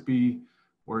Mississippi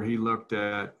where he looked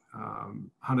at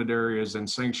hunted areas and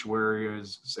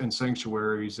sanctuaries,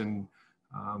 and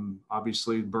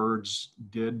obviously birds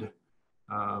did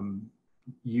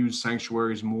use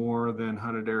sanctuaries more than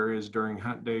hunted areas during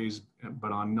hunt days,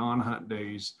 but on non-hunt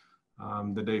days,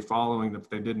 the day following, if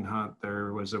they didn't hunt,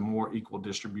 there was a more equal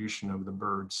distribution of the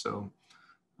birds. So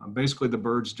basically the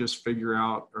birds just figure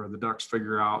out, or the ducks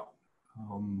figure out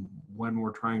when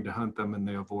we're trying to hunt them, and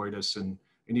they avoid us, and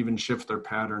even shift their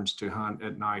patterns to hunt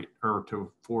at night, or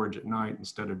to forage at night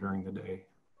instead of during the day.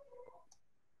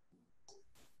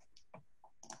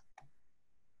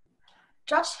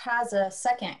 Josh has a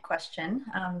second question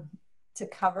to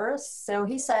cover. So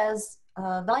he says,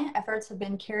 valiant efforts have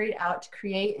been carried out to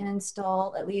create and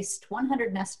install at least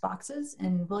 100 nest boxes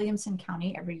in Williamson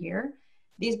County every year.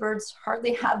 These birds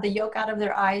hardly have the yolk out of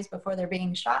their eyes before they're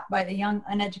being shot by the young,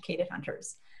 uneducated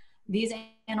hunters. These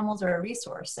animals are a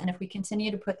resource, and if we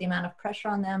continue to put the amount of pressure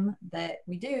on them that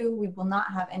we do, we will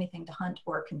not have anything to hunt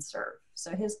or conserve.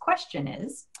 So his question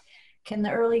is, can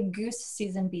the early goose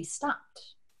season be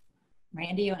stopped?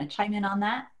 Randy, you want to chime in on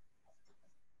that?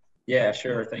 Yeah,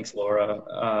 sure. Thanks,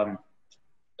 Laura.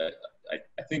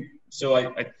 I think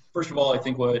so. First of all, I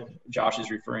think what Josh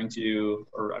is referring to,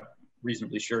 or I'm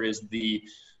reasonably sure, is the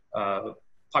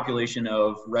population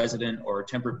of resident or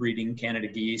temperate breeding Canada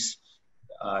geese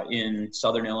in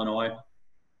Southern Illinois.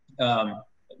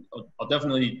 I'll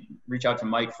definitely reach out to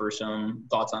Mike for some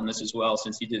thoughts on this as well,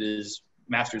 since he did his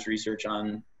master's research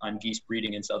on geese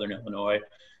breeding in Southern Illinois.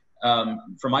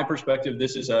 From my perspective,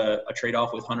 this is a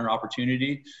trade-off with hunter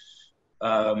opportunity.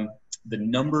 The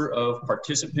number of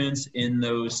participants in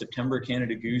those September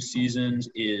Canada goose seasons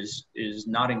is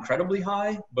not incredibly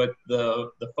high, but the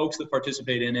folks that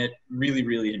participate in it really,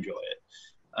 really enjoy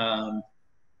it.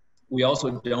 We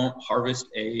also don't harvest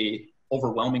a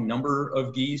overwhelming number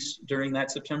of geese during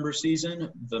that September season.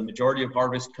 The majority of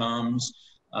harvest comes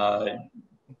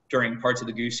during parts of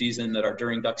the goose season that are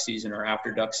during duck season or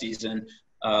after duck season.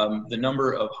 The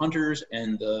number of hunters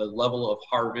and the level of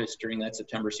harvest during that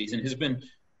September season has been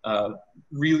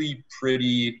really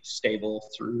pretty stable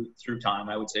through time,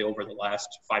 I would say over the last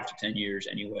 5 to 10 years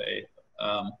anyway.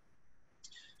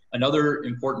 Another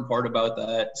important part about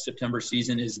that September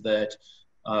season is that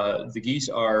the geese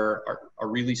are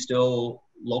really still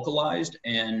localized,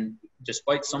 and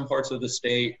despite some parts of the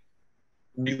state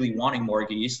really wanting more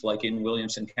geese, like in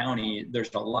Williamson County, there's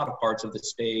a lot of parts of the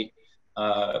state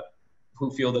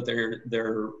who feel that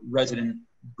their resident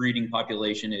breeding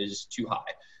population is too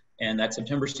high. And that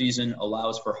September season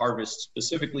allows for harvest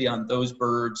specifically on those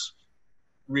birds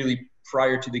really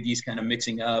prior to the geese kind of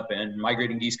mixing up and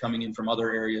migrating geese coming in from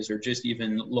other areas, or just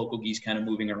even local geese kind of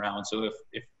moving around. So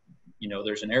if you know,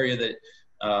 there's an area that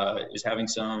is having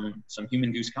some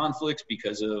human goose conflicts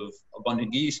because of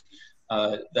abundant geese,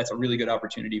 that's a really good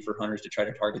opportunity for hunters to try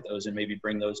to target those and maybe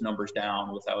bring those numbers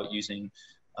down without using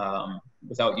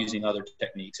other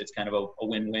techniques. It's kind of a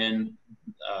win-win.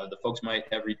 The folks might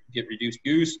get reduced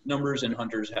goose numbers, and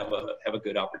hunters have a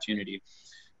good opportunity.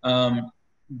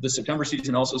 The September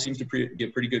season also seems to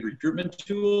get pretty good recruitment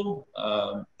tool.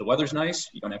 The weather's nice.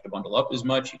 You don't have to bundle up as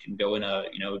much. You can go in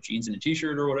jeans and a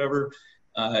t-shirt or whatever.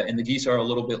 And the geese are a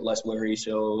little bit less wary,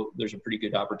 so there's a pretty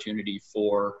good opportunity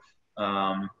for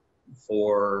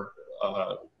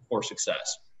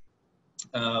success.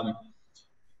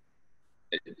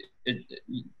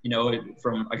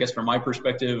 From my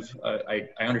perspective, I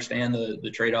understand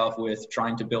the trade-off with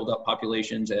trying to build up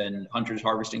populations and hunters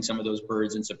harvesting some of those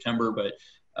birds in September, but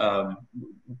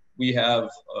we have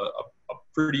a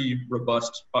pretty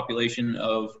robust population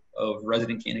of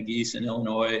resident Canada geese in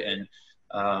Illinois, and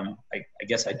I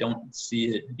guess I don't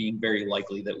see it being very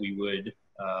likely that we would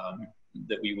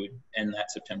end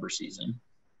that September season.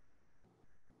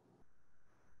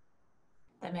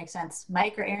 That makes sense.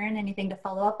 Mike or Aaron, anything to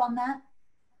follow up on that?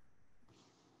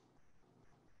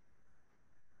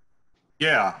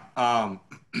 Yeah,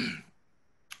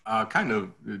 kind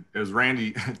of as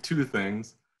Randy, two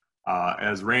things.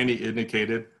 As Randy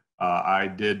indicated, I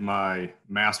did my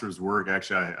master's work.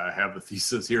 Actually, I have the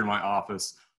thesis here in my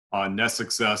office on nest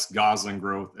success, gosling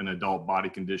growth, and adult body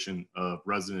condition of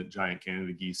resident giant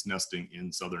Canada geese nesting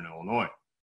in Southern Illinois.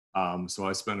 So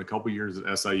I spent a couple years at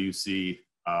SIUC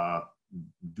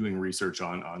doing research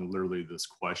on literally this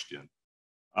question.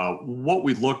 What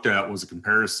we looked at was a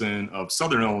comparison of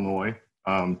Southern Illinois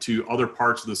to other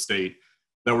parts of the state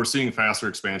that were seeing faster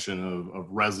expansion of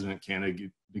resident Canada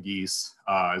geese.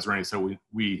 As Randy said,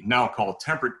 we now call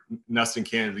temperate nesting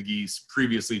Canada geese,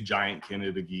 previously giant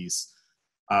Canada geese,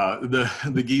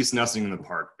 the geese nesting in the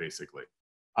park, basically.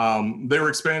 They were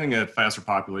expanding at faster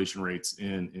population rates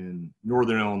in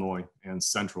Northern Illinois and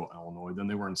Central Illinois than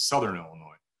they were in Southern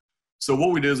Illinois. So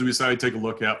what we did is we decided to take a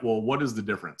look at, well, what is the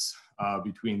difference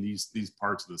between these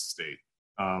parts of the state?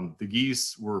 The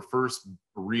geese were first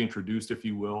reintroduced, if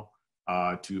you will,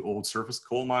 to old surface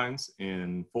coal mines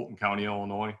in Fulton County,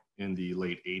 Illinois in the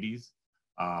late 80s,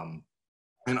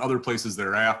 and other places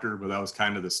thereafter, but that was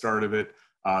kind of the start of it.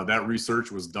 That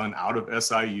research was done out of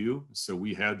SIU, so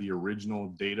we had the original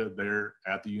data there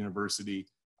at the university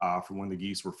from when the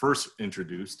geese were first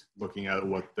introduced, looking at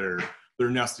what their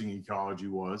nesting ecology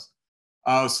was.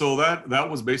 So that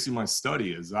was basically my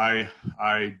study. As I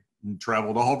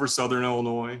traveled all over Southern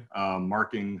Illinois,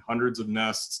 marking hundreds of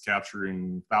nests,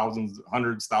 capturing thousands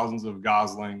of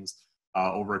goslings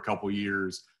over a couple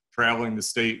years, traveling the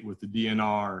state with the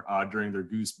DNR during their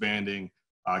goose banding,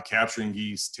 capturing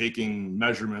geese, taking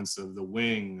measurements of the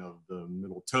wing, of the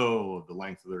middle toe, of the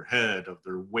length of their head, of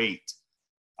their weight,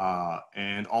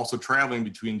 and also traveling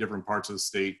between different parts of the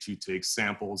state to take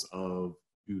samples of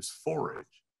goose forage.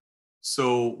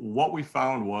 So what we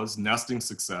found was nesting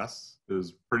success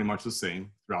is pretty much the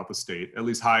same throughout the state, at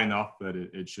least high enough that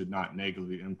it should not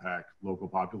negatively impact local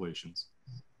populations.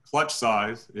 Clutch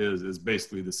size is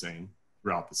basically the same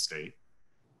throughout the state.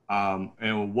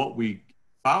 And what we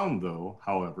found, though,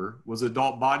 however, was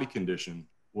adult body condition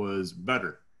was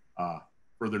better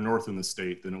further north in the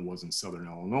state than it was in Southern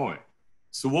Illinois.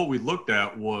 So what we looked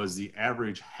at was the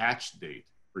average hatch date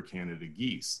for Canada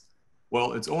geese.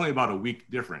 Well, it's only about a week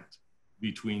different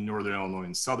between Northern Illinois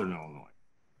and Southern Illinois.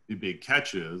 The big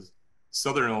catch is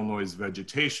Southern Illinois'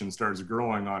 vegetation starts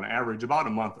growing on average about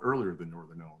a month earlier than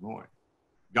Northern Illinois.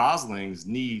 Goslings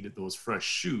need those fresh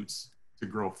shoots to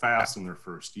grow fast in their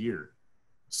first year.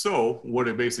 So what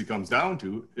it basically comes down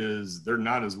to is they're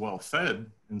not as well fed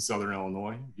in Southern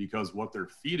Illinois because what they're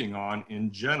feeding on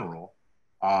in general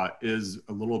is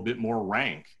a little bit more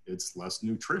rank. It's less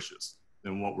nutritious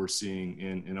than what we're seeing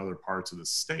in other parts of the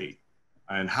state.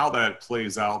 And how that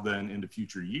plays out then into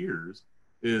future years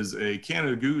is a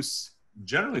Canada goose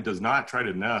generally does not try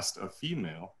to nest a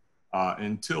female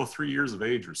until 3 years of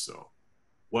age or so.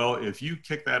 Well, if you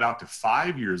kick that out to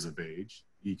 5 years of age,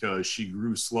 because she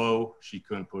grew slow, she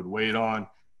couldn't put weight on,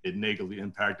 it negatively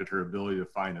impacted her ability to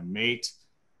find a mate.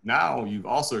 Now you've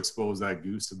also exposed that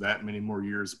goose to that many more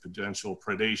years of potential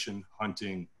predation,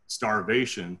 hunting,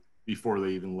 starvation before they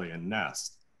even lay a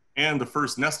nest. And the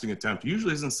first nesting attempt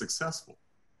usually isn't successful.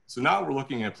 So now we're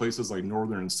looking at places like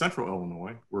Northern and Central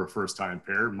Illinois, where a first-time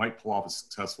pair might pull off a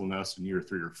successful nest in year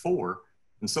 3 or 4,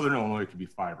 In Southern Illinois, it could be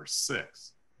 5 or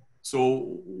 6.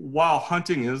 So while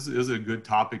hunting is a good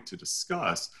topic to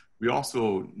discuss, we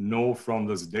also know from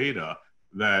this data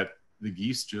that the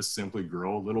geese just simply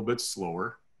grow a little bit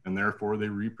slower, and therefore they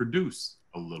reproduce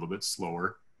a little bit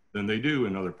slower than they do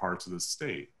in other parts of the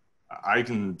state. I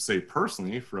can say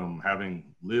personally, from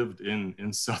having lived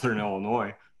in Southern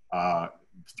Illinois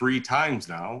 3 times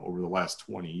now over the last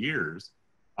 20 years,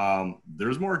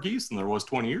 there's more geese than there was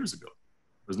 20 years ago.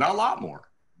 There's not a lot more,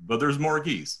 but there's more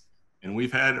geese. And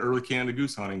we've had early Canada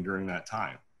goose hunting during that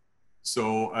time.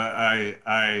 So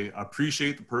I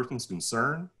appreciate the person's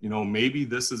concern. You know, maybe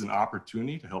this is an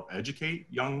opportunity to help educate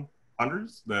young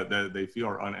hunters that they feel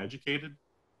are uneducated.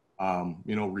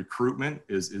 You know, recruitment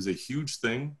is a huge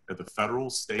thing at the federal,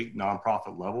 state,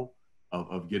 nonprofit level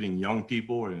of getting young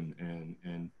people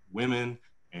and women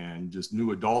and just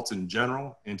new adults in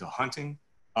general into hunting.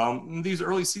 These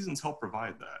early seasons help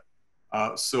provide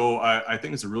that. So I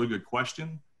think it's a really good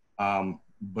question.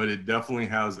 But it definitely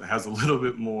has a little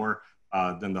bit more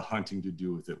than the hunting to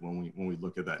do with it when we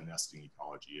look at that nesting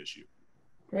ecology issue.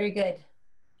 Very good.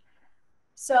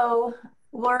 So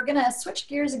we're gonna switch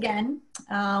gears again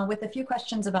with a few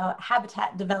questions about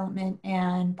habitat development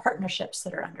and partnerships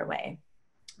that are underway.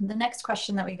 The next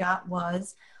question that we got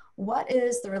was, what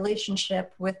is the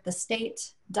relationship with the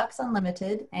state Ducks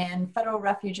Unlimited and federal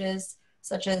refuges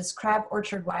such as Crab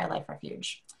Orchard Wildlife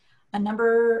Refuge? A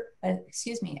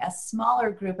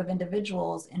smaller group of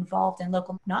individuals involved in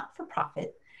local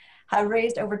not-for-profit have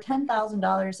raised over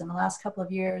 $10,000 in the last couple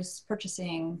of years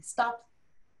purchasing stop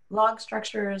log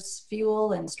structures,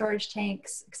 fuel and storage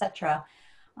tanks, etc.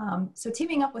 So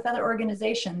teaming up with other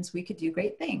organizations, we could do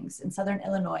great things in Southern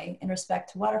Illinois in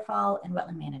respect to waterfowl and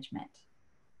wetland management.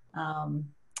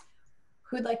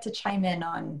 Who'd like to chime in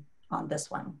on this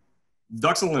one?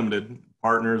 Ducks Unlimited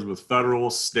partners with federal,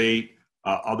 state,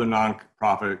 other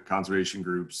nonprofit conservation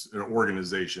groups or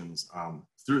organizations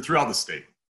throughout the state.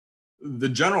 The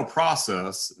general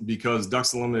process, because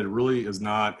Ducks Unlimited really is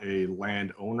not a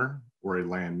landowner or a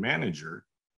land manager,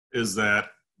 is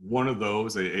that one of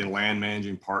those, a land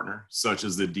managing partner, such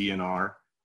as the DNR,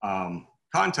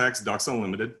 contacts Ducks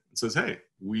Unlimited and says, hey,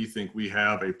 we think we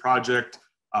have a project,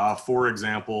 for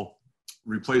example,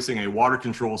 replacing a water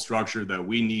control structure that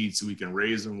we need so we can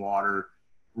raise and lower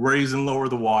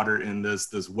the water in this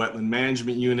wetland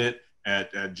management unit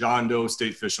at John Doe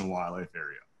State Fish and Wildlife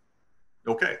Area.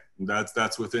 Okay,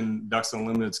 that's within Ducks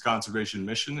Unlimited's conservation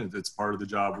mission. It's part of the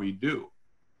job we do.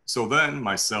 So then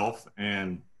myself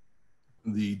and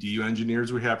the DU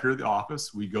engineers we have here at the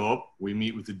office, we go up, we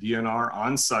meet with the DNR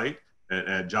on site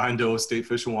at John Doe State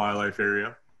Fish and Wildlife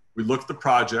Area. We look at the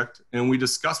project and we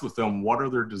discuss with them what are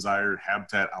their desired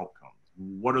habitat outcomes,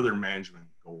 what are their management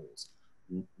goals,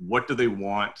 what do they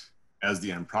want as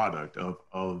the end product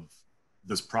of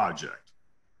this project.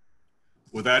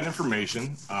 With that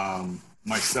information,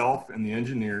 myself and the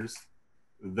engineers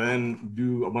then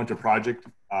do a bunch of project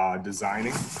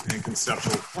designing and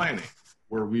conceptual planning,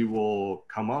 where we will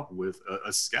come up with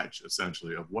a sketch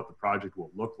essentially of what the project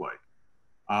will look like.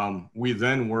 We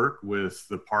then work with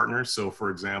the partners. So for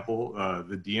example,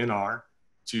 the DNR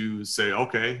to say,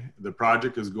 okay, the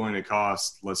project is going to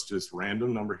cost, let's just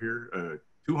random number here,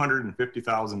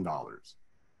 $250,000.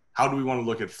 How do we want to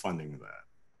look at funding that?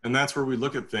 And that's where we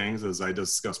look at things, as I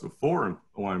discussed before,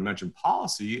 when I mentioned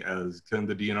policy, as can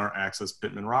the DNR access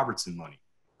Pittman-Robertson money,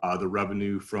 the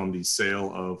revenue from the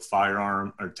sale of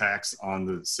firearm or tax on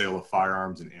the sale of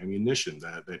firearms and ammunition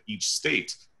that each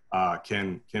state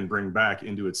can bring back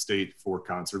into its state for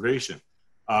conservation.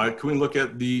 Can we look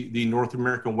at the North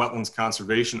American Wetlands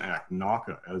Conservation Act,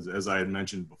 NAWCA, as I had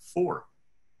mentioned before?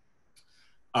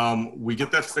 We get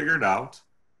that figured out.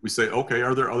 We say, okay,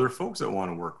 are there other folks that want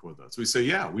to work with us? We say,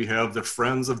 yeah, we have the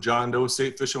Friends of John Doe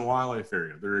State Fish and Wildlife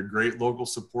Area. They're a great local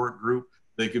support group.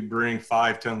 They could bring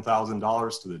 $5,000,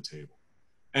 $10,000 to the table.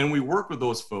 And we work with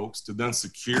those folks to then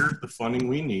secure the funding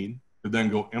we need to then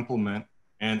go implement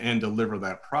and deliver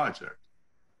that project.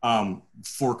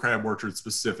 For Crab Orchard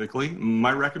specifically,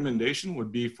 my recommendation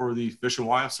would be for the Fish and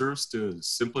Wildlife Service to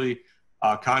simply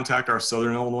contact our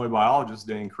Southern Illinois biologist,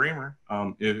 Dane Kramer,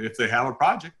 if they have a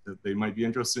project that they might be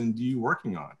interested in you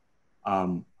working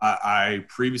on. I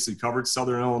previously covered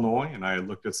Southern Illinois and I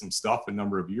looked at some stuff a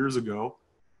number of years ago,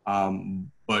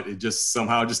 but it just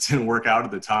somehow just didn't work out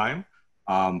at the time.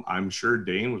 I'm sure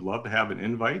Dane would love to have an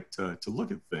invite to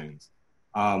look at things.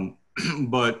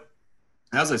 But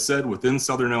as I said, within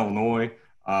Southern Illinois,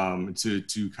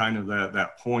 to kind of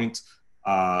that point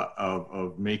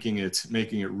of making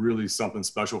it really something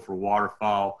special for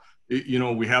waterfowl.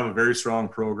 We have a very strong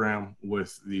program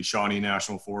with the Shawnee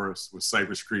National Forest, with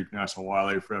Cypress Creek National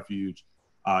Wildlife Refuge,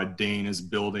 Dane is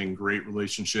building great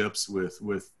relationships with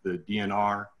the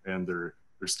DNR and their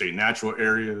state natural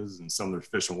areas and some of their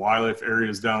fish and wildlife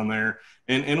areas down there.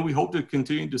 And we hope to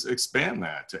continue to expand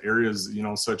that to areas, you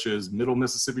know, such as Middle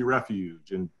Mississippi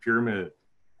Refuge and Pyramid,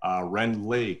 Rend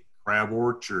Lake, Crab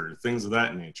Orchard, things of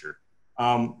that nature.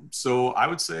 So I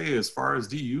would say, as far as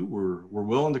DU, we're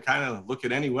willing to kind of look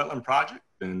at any wetland project,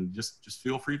 and just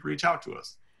feel free to reach out to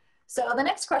us. So the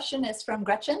next question is from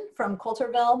Gretchen from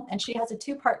Coulterville, and she has a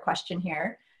two-part question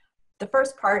here. The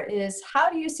first part is, how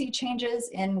do you see changes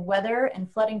in weather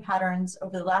and flooding patterns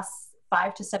over the last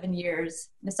 5 to 7 years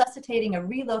necessitating a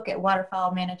relook at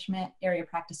waterfowl management area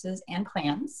practices and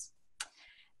plans?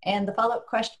 And the follow-up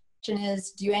question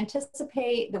is, do you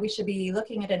anticipate that we should be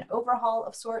looking at an overhaul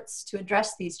of sorts to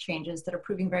address these changes that are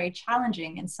proving very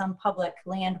challenging in some public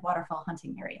land waterfowl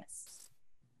hunting areas?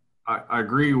 I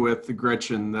agree with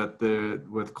Gretchen that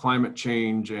with climate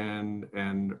change and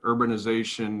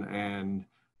urbanization and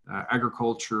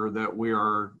agriculture, that we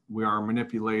are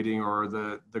manipulating, or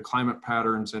the climate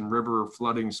patterns and river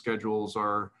flooding schedules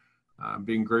are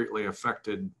being greatly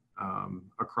affected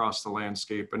across the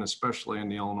landscape, and especially in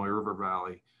the Illinois River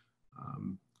Valley.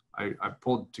 I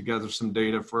pulled together some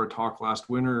data for a talk last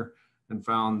winter and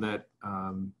found that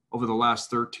over the last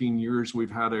 13 years,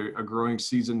 we've had a growing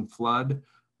season flood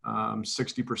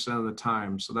 60% of the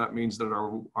time. So that means that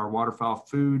our waterfowl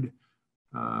food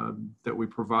that we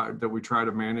provide, that we try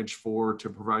to manage to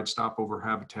provide stopover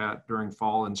habitat during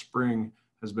fall and spring,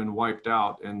 has been wiped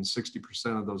out in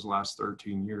 60% of those last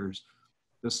 13 years.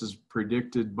 This is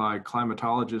predicted by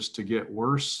climatologists to get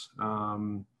worse.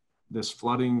 This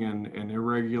flooding and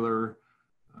irregular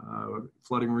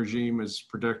flooding regime is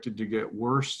predicted to get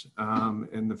worse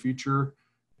in the future.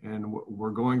 And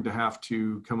we're going to have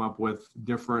to come up with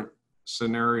different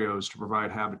scenarios to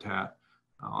provide habitat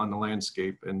on the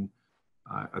landscape. And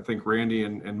I think Randy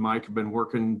and Mike have been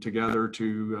working together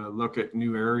to look at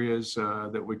new areas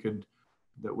that we could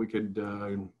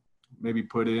maybe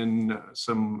put in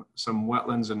some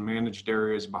wetlands and managed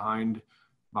areas behind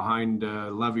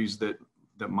levees that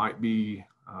might be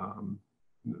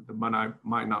that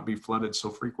might not be flooded so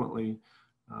frequently.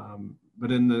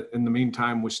 But in the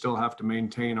meantime, we still have to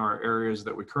maintain our areas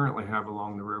that we currently have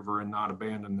along the river and not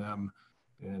abandon them,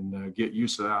 and get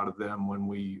use out of them when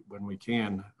we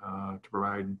can to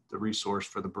provide the resource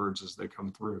for the birds as they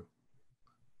come through.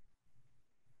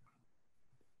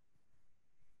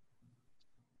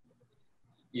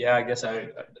 Yeah, I guess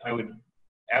I would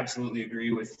absolutely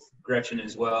agree with Gretchen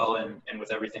as well, and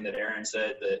with everything that Aaron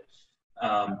said,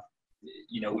 that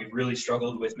you know, we've really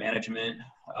struggled with management,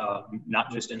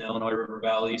 not just in the Illinois River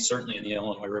Valley, certainly in the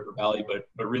Illinois River Valley, but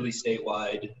really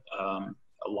statewide.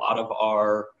 A lot of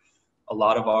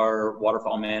our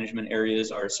waterfowl management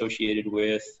areas are associated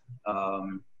with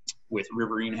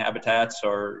riverine habitats,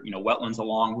 or, you know, wetlands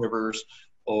along rivers,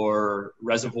 or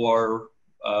reservoir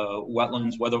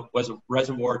wetlands,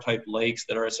 reservoir type lakes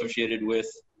that are associated with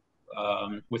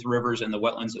rivers, and the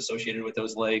wetlands associated with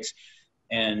those lakes.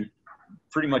 And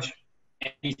pretty much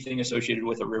anything associated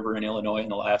with a river in Illinois in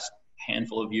the last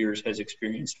handful of years has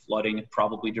experienced flooding,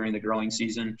 probably during the growing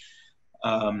season.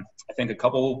 I think a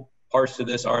couple parts to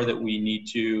this are that we need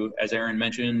to, as Aaron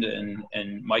mentioned, and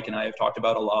Mike and I have talked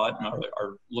about a lot, and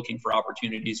are looking for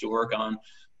opportunities to work on.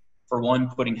 For one,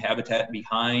 putting habitat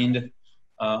behind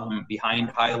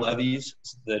high levees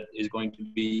that is going to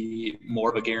be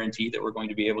more of a guarantee that we're going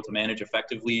to be able to manage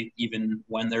effectively even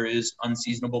when there is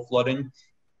unseasonable flooding.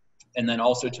 And then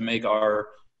also to make our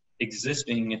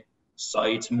existing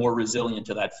sites more resilient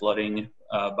to that flooding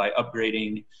by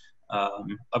upgrading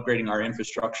our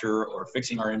infrastructure, or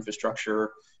fixing our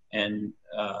infrastructure, and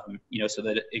you know, so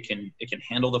that it can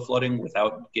handle the flooding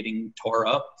without getting tore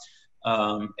up,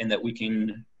 and that we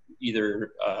can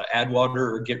either add water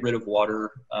or get rid of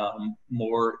water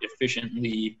more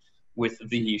efficiently with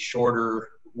the shorter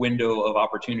window of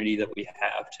opportunity that we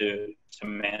have to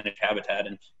manage habitat.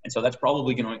 And so that's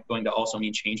probably going to also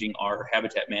mean changing our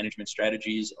habitat management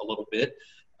strategies a little bit.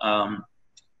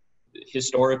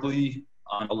 Historically,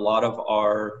 on a lot of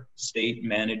our state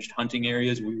managed hunting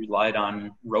areas, we relied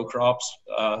on row crops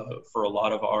for a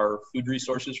lot of our food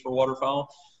resources for waterfowl.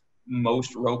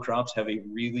 Most row crops have a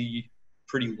really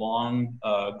pretty long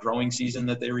growing season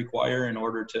that they require in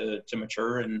order to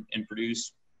mature and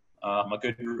produce a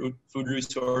good food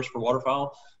resource for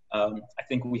waterfowl. I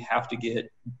think we have to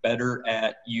get better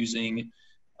at using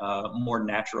more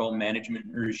natural management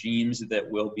regimes that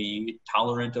will be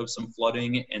tolerant of some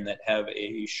flooding, and that have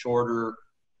a shorter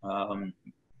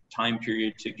time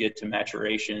period to get to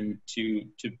maturation to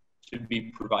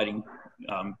be providing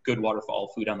good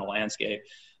waterfowl food on the landscape.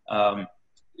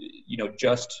 you know,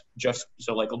 just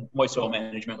so like moist soil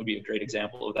management would be a great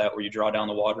example of that, where you draw down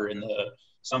the water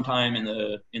sometime in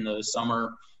the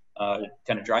summer,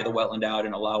 kind of dry the wetland out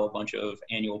and allow a bunch of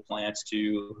annual plants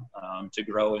to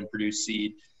grow and produce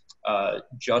seed.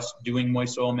 Just doing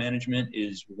moist soil management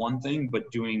is one thing, but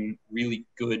doing really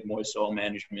good moist soil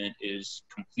management is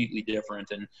completely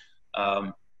different. And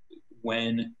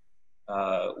when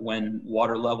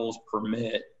water levels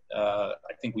permit,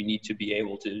 I think we need to be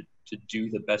able to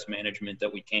do the best management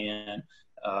that we can,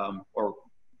 or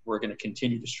we're going to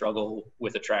continue to struggle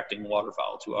with attracting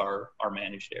waterfowl to our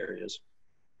managed areas.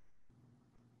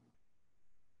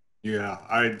 Yeah,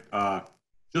 I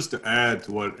just to add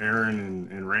to what Aaron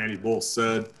and Randy both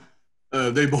said,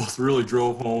 they both really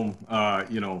drove home,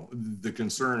 you know, the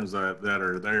concerns that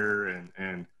are there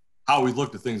and how we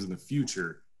look at things in the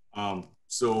future.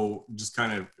 So just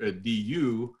kind of at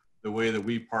DU, the way that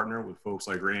we partner with folks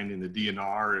like Randy and the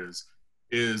DNR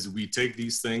is we take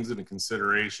these things into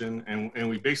consideration and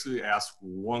we basically ask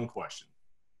one question: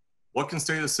 what can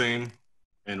stay the same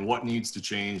and what needs to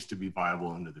change to be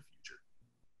viable into the future?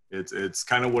 It's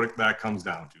kind of what that comes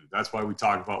down to. That's why we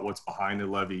talk about what's behind the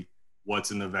levee,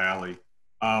 what's in the valley.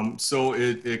 So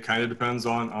it kind of depends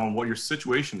on what your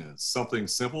situation is. Something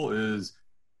simple is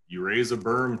you raise a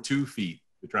berm 2 feet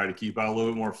to try to keep out a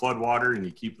little bit more flood water, and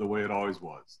you keep the way it always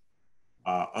was.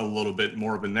 A little bit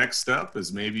more of a next step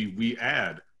is maybe we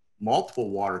add multiple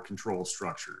water control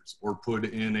structures or put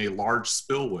in a large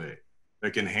spillway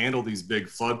that can handle these big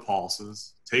flood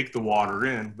pulses, take the water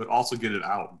in, but also get it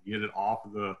out, get it off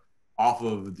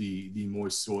of the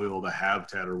moist soil, the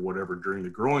habitat or whatever during the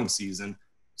growing season,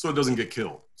 so it doesn't get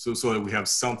killed. So that we have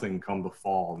something come the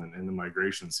fall and in the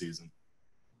migration season.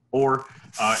 Or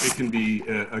it can be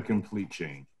a complete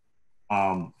change.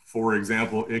 For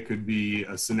example, it could be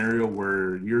a scenario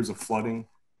where years of flooding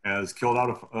has killed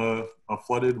out a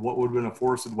flooded, what would have been a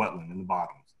forested wetland in the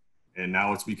bottoms, and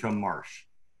now it's become marsh.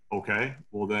 Okay,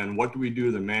 well then what do we do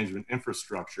to the management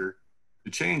infrastructure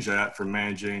to change that from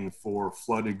managing for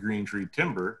flooded green tree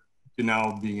timber to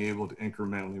now being able to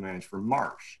incrementally manage for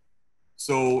marsh?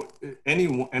 So any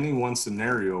one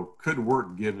scenario could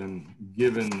work given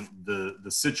the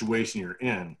situation you're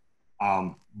in.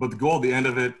 But the goal at the end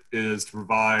of it is to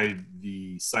provide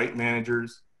the site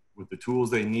managers with the tools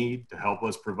they need to help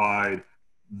us provide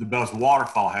the best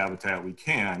waterfowl habitat we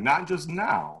can, not just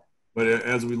now, but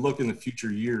as we look in the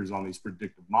future years on these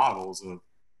predictive models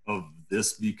of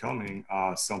this becoming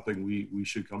something we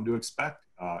should come to expect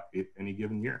any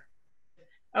given year.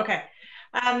 Okay.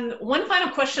 One final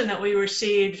question that we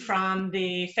received from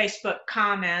the Facebook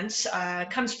comments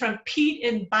comes from Pete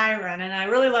in Byron, and I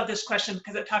really love this question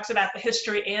because it talks about the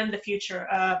history and the future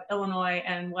of Illinois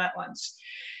and wetlands.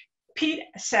 Pete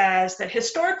says that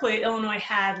historically Illinois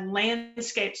had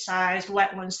landscape-sized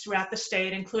wetlands throughout the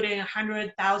state, including a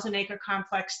 100,000-acre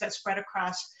complex that spread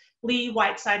across Lee,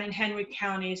 Whiteside, and Henry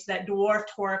counties that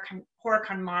dwarfed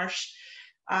Horicon Marsh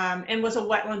and was a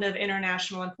wetland of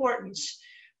international importance.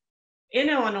 In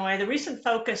Illinois, the recent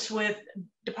focus with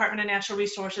Department of Natural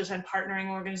Resources and partnering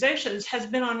organizations has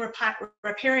been on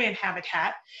riparian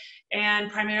habitat, and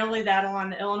primarily that along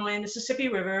the Illinois and Mississippi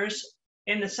rivers,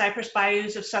 in the cypress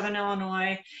bayous of southern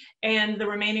Illinois, and the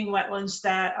remaining wetlands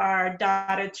that are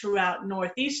dotted throughout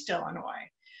northeast Illinois.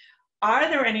 Are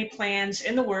there any plans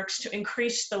in the works to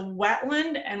increase the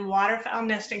wetland and waterfowl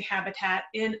nesting habitat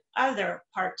in other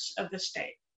parts of the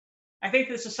state? I think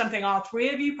this is something all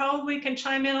three of you probably can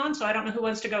chime in on, so I don't know who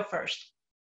wants to go first.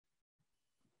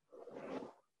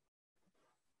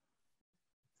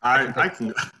 I'll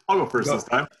go first this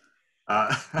time.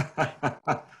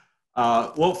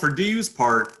 Well, for DU's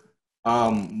part,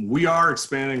 we are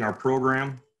expanding our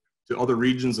program to other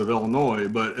regions of Illinois,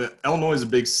 but Illinois is a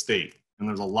big state and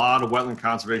there's a lot of wetland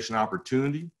conservation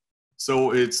opportunity.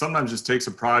 So it sometimes just takes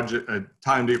a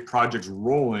time to get projects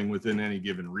rolling within any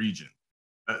given region.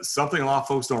 Something a lot of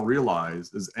folks don't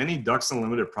realize is any Ducks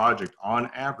Unlimited project on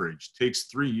average takes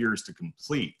 3 years to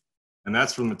complete. And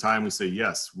that's from the time we say,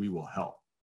 yes, we will help.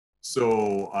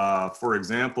 So for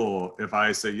example, if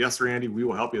I say, yes, Randy, we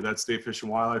will help you at that state fish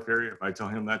and wildlife area, if I tell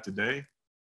him that today,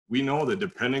 we know that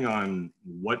depending on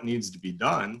what needs to be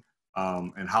done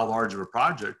and how large of a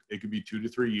project, it could be 2 to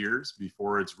 3 years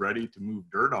before it's ready to move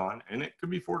dirt on. And it could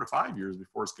be 4 to 5 years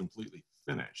before it's completely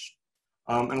finished.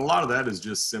 And a lot of that is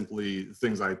just simply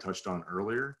things I touched on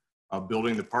earlier,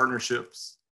 building the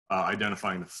partnerships,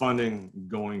 identifying the funding,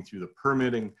 going through the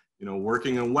permitting. You know,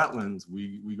 working in wetlands,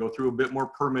 we go through a bit more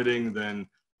permitting than,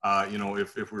 you know,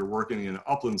 if we're working in an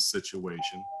upland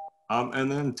situation.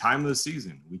 And then time of the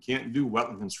season. We can't do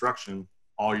wetland construction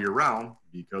all year round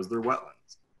because they're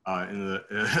wetlands.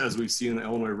 As we've seen in the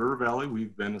Illinois River Valley,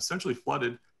 we've been essentially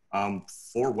flooded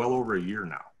for well over a year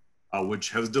now,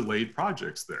 which has delayed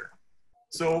projects there.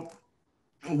 So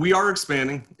we are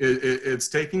expanding. It's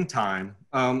taking time,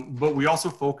 but we also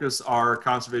focus our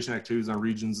conservation activities on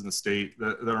regions in the state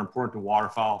that are important to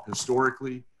waterfowl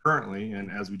historically, currently,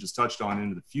 and as we just touched on,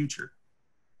 into the future.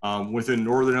 Within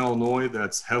northern Illinois,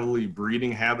 that's heavily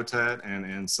breeding habitat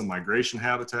and some migration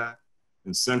habitat.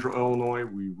 In central Illinois,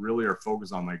 we really are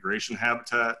focused on migration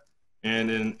habitat. And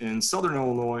in southern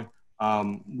Illinois,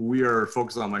 we are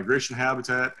focused on migration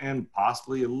habitat and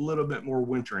possibly a little bit more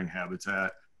wintering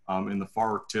habitat in the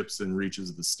far tips and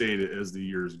reaches of the state as the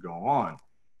years go on.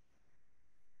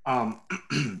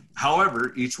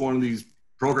 However, each one of these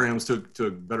programs took a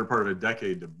better part of a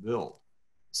decade to build.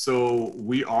 So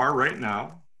we are right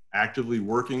now actively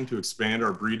working to expand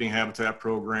our breeding habitat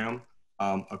program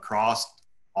across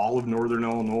all of northern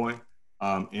Illinois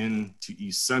into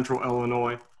east central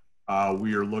Illinois.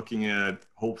 We are looking at,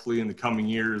 hopefully in the coming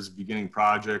years, beginning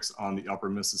projects on the upper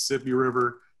Mississippi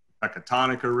River,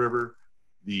 Pecatonica River,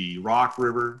 the Rock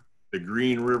River, the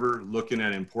Green River, looking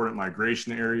at important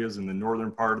migration areas in the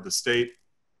northern part of the state,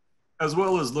 as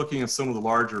well as looking at some of the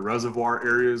larger reservoir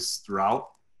areas throughout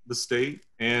the state,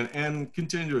 and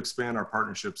continue to expand our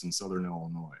partnerships in southern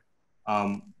Illinois.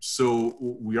 So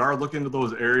we are looking to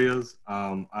those areas.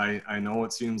 I know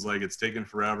it seems like it's taken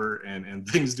forever and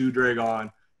things do drag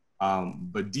on,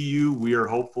 but DU, we are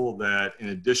hopeful that in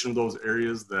addition to those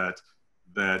areas that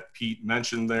Pete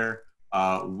mentioned there,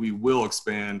 we will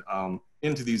expand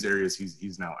into these areas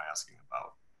he's now asking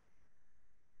about.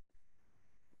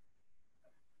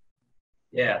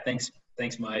 Yeah, thanks,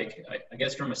 Mike. I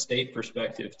guess from a state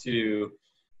perspective too,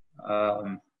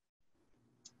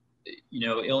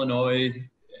 Illinois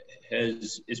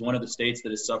is one of the states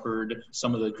that has suffered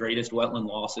some of the greatest wetland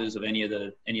losses of any of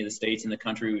the states in the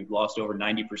country. We've lost over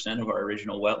 90% of our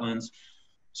original wetlands.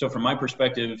 So from my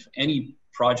perspective, any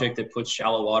project that puts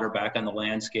shallow water back on the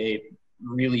landscape,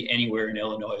 really anywhere in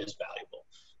Illinois, is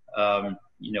valuable.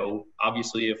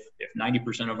 Obviously if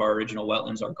 90% of our original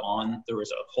wetlands are gone, there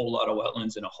was a whole lot of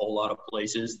wetlands in a whole lot of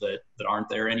places that aren't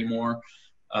there anymore.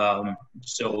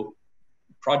 So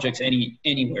projects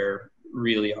anywhere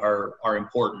really are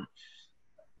important.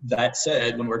 That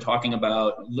said, when we're talking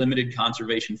about limited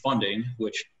conservation funding,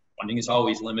 which funding is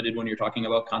always limited when you're talking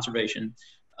about conservation,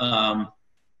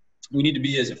 we need to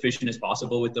be as efficient as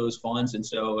possible with those funds. And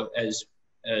so as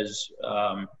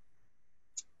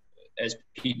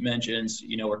Pete mentions,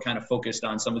 we're kind of focused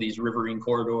on some of these riverine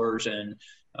corridors and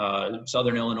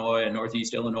southern Illinois and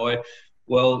northeast Illinois.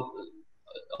 Well,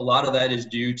 a lot of that is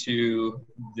due to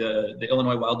the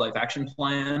Illinois Wildlife Action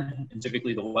Plan, and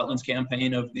typically the wetlands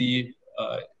campaign of the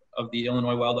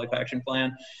Illinois Wildlife Action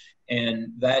Plan.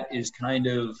 And that is kind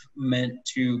of meant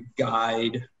to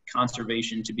guide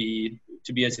conservation to be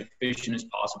as efficient as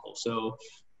possible. So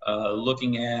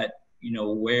looking at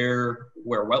where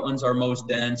wetlands are most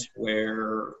dense,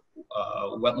 where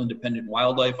wetland dependent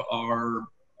wildlife are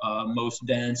most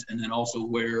dense, and then also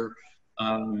where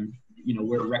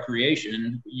where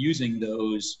recreation using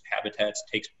those habitats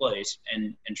takes place,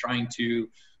 and trying to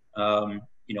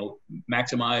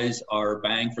maximize our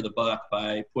bang for the buck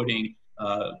by putting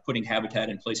habitat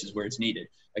in places where it's needed.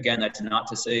 Again, that's not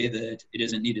to say that it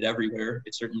isn't needed everywhere.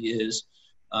 It certainly is.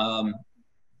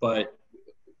 But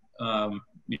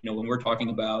when we're talking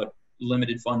about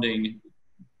limited funding,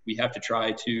 we have to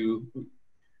try to,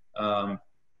 I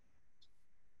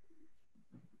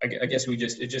guess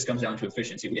it just comes down to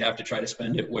efficiency. We have to try to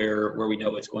spend it where we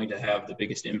know it's going to have the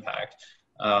biggest impact.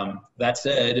 That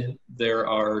said, there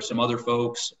are some other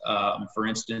folks, for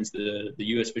instance, the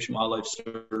U.S. Fish and Wildlife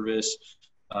Service,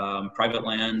 private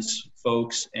lands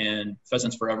folks, and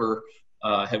Pheasants Forever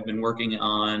have been working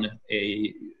on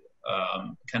a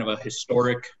kind of a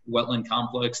historic wetland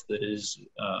complex that is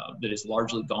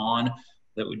largely gone.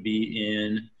 That would be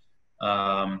in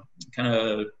kind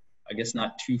of, I guess,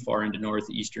 not too far into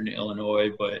northeastern Illinois,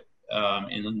 but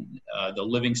in the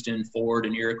Livingston, Ford,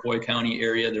 and Iroquois County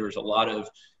area. There was a lot of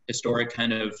historic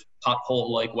kind of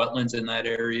pothole-like wetlands in that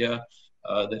area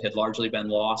that had largely been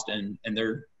lost, and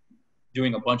they're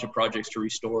doing a bunch of projects to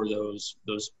restore those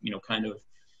kind of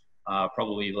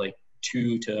probably like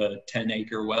 2 to 10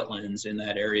 acre wetlands in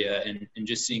that area, and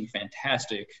just seeing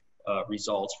fantastic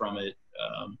results from it.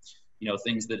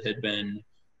 Things that had been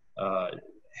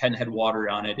hadn't had water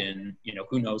on it in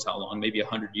who knows how long, maybe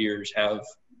 100 years, have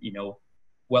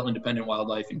wetland dependent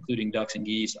wildlife, including ducks and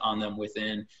geese, on them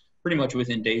pretty much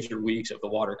within days or weeks of the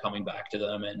water coming back to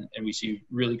them, and we see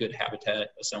really good habitat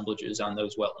assemblages on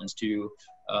those wetlands too,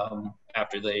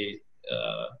 after they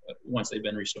once they've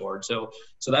been restored. So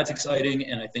that's exciting,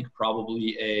 and I think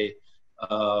probably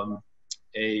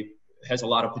has a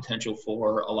lot of potential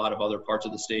for a lot of other parts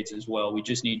of the states as well. We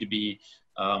just need to be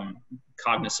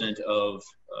cognizant of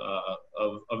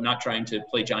not trying to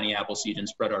play Johnny Appleseed and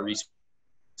spread our resources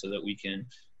so that we can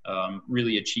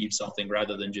really achieve something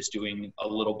rather than just doing a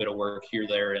little bit of work here,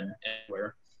 there, and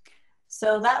anywhere.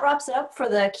 So that wraps it up for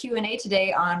the Q&A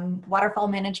today on waterfowl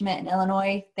management in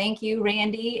Illinois. Thank you,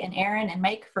 Randy and Aaron and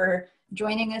Mike, for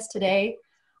joining us today.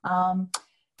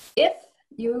 If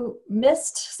you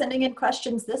missed sending in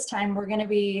questions this time, we're going to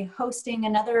be hosting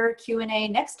another Q&A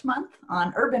next month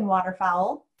on urban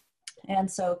waterfowl. And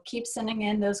so keep sending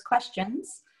in those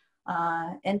questions.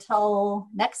 Until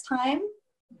next time,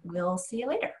 we'll see you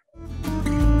later.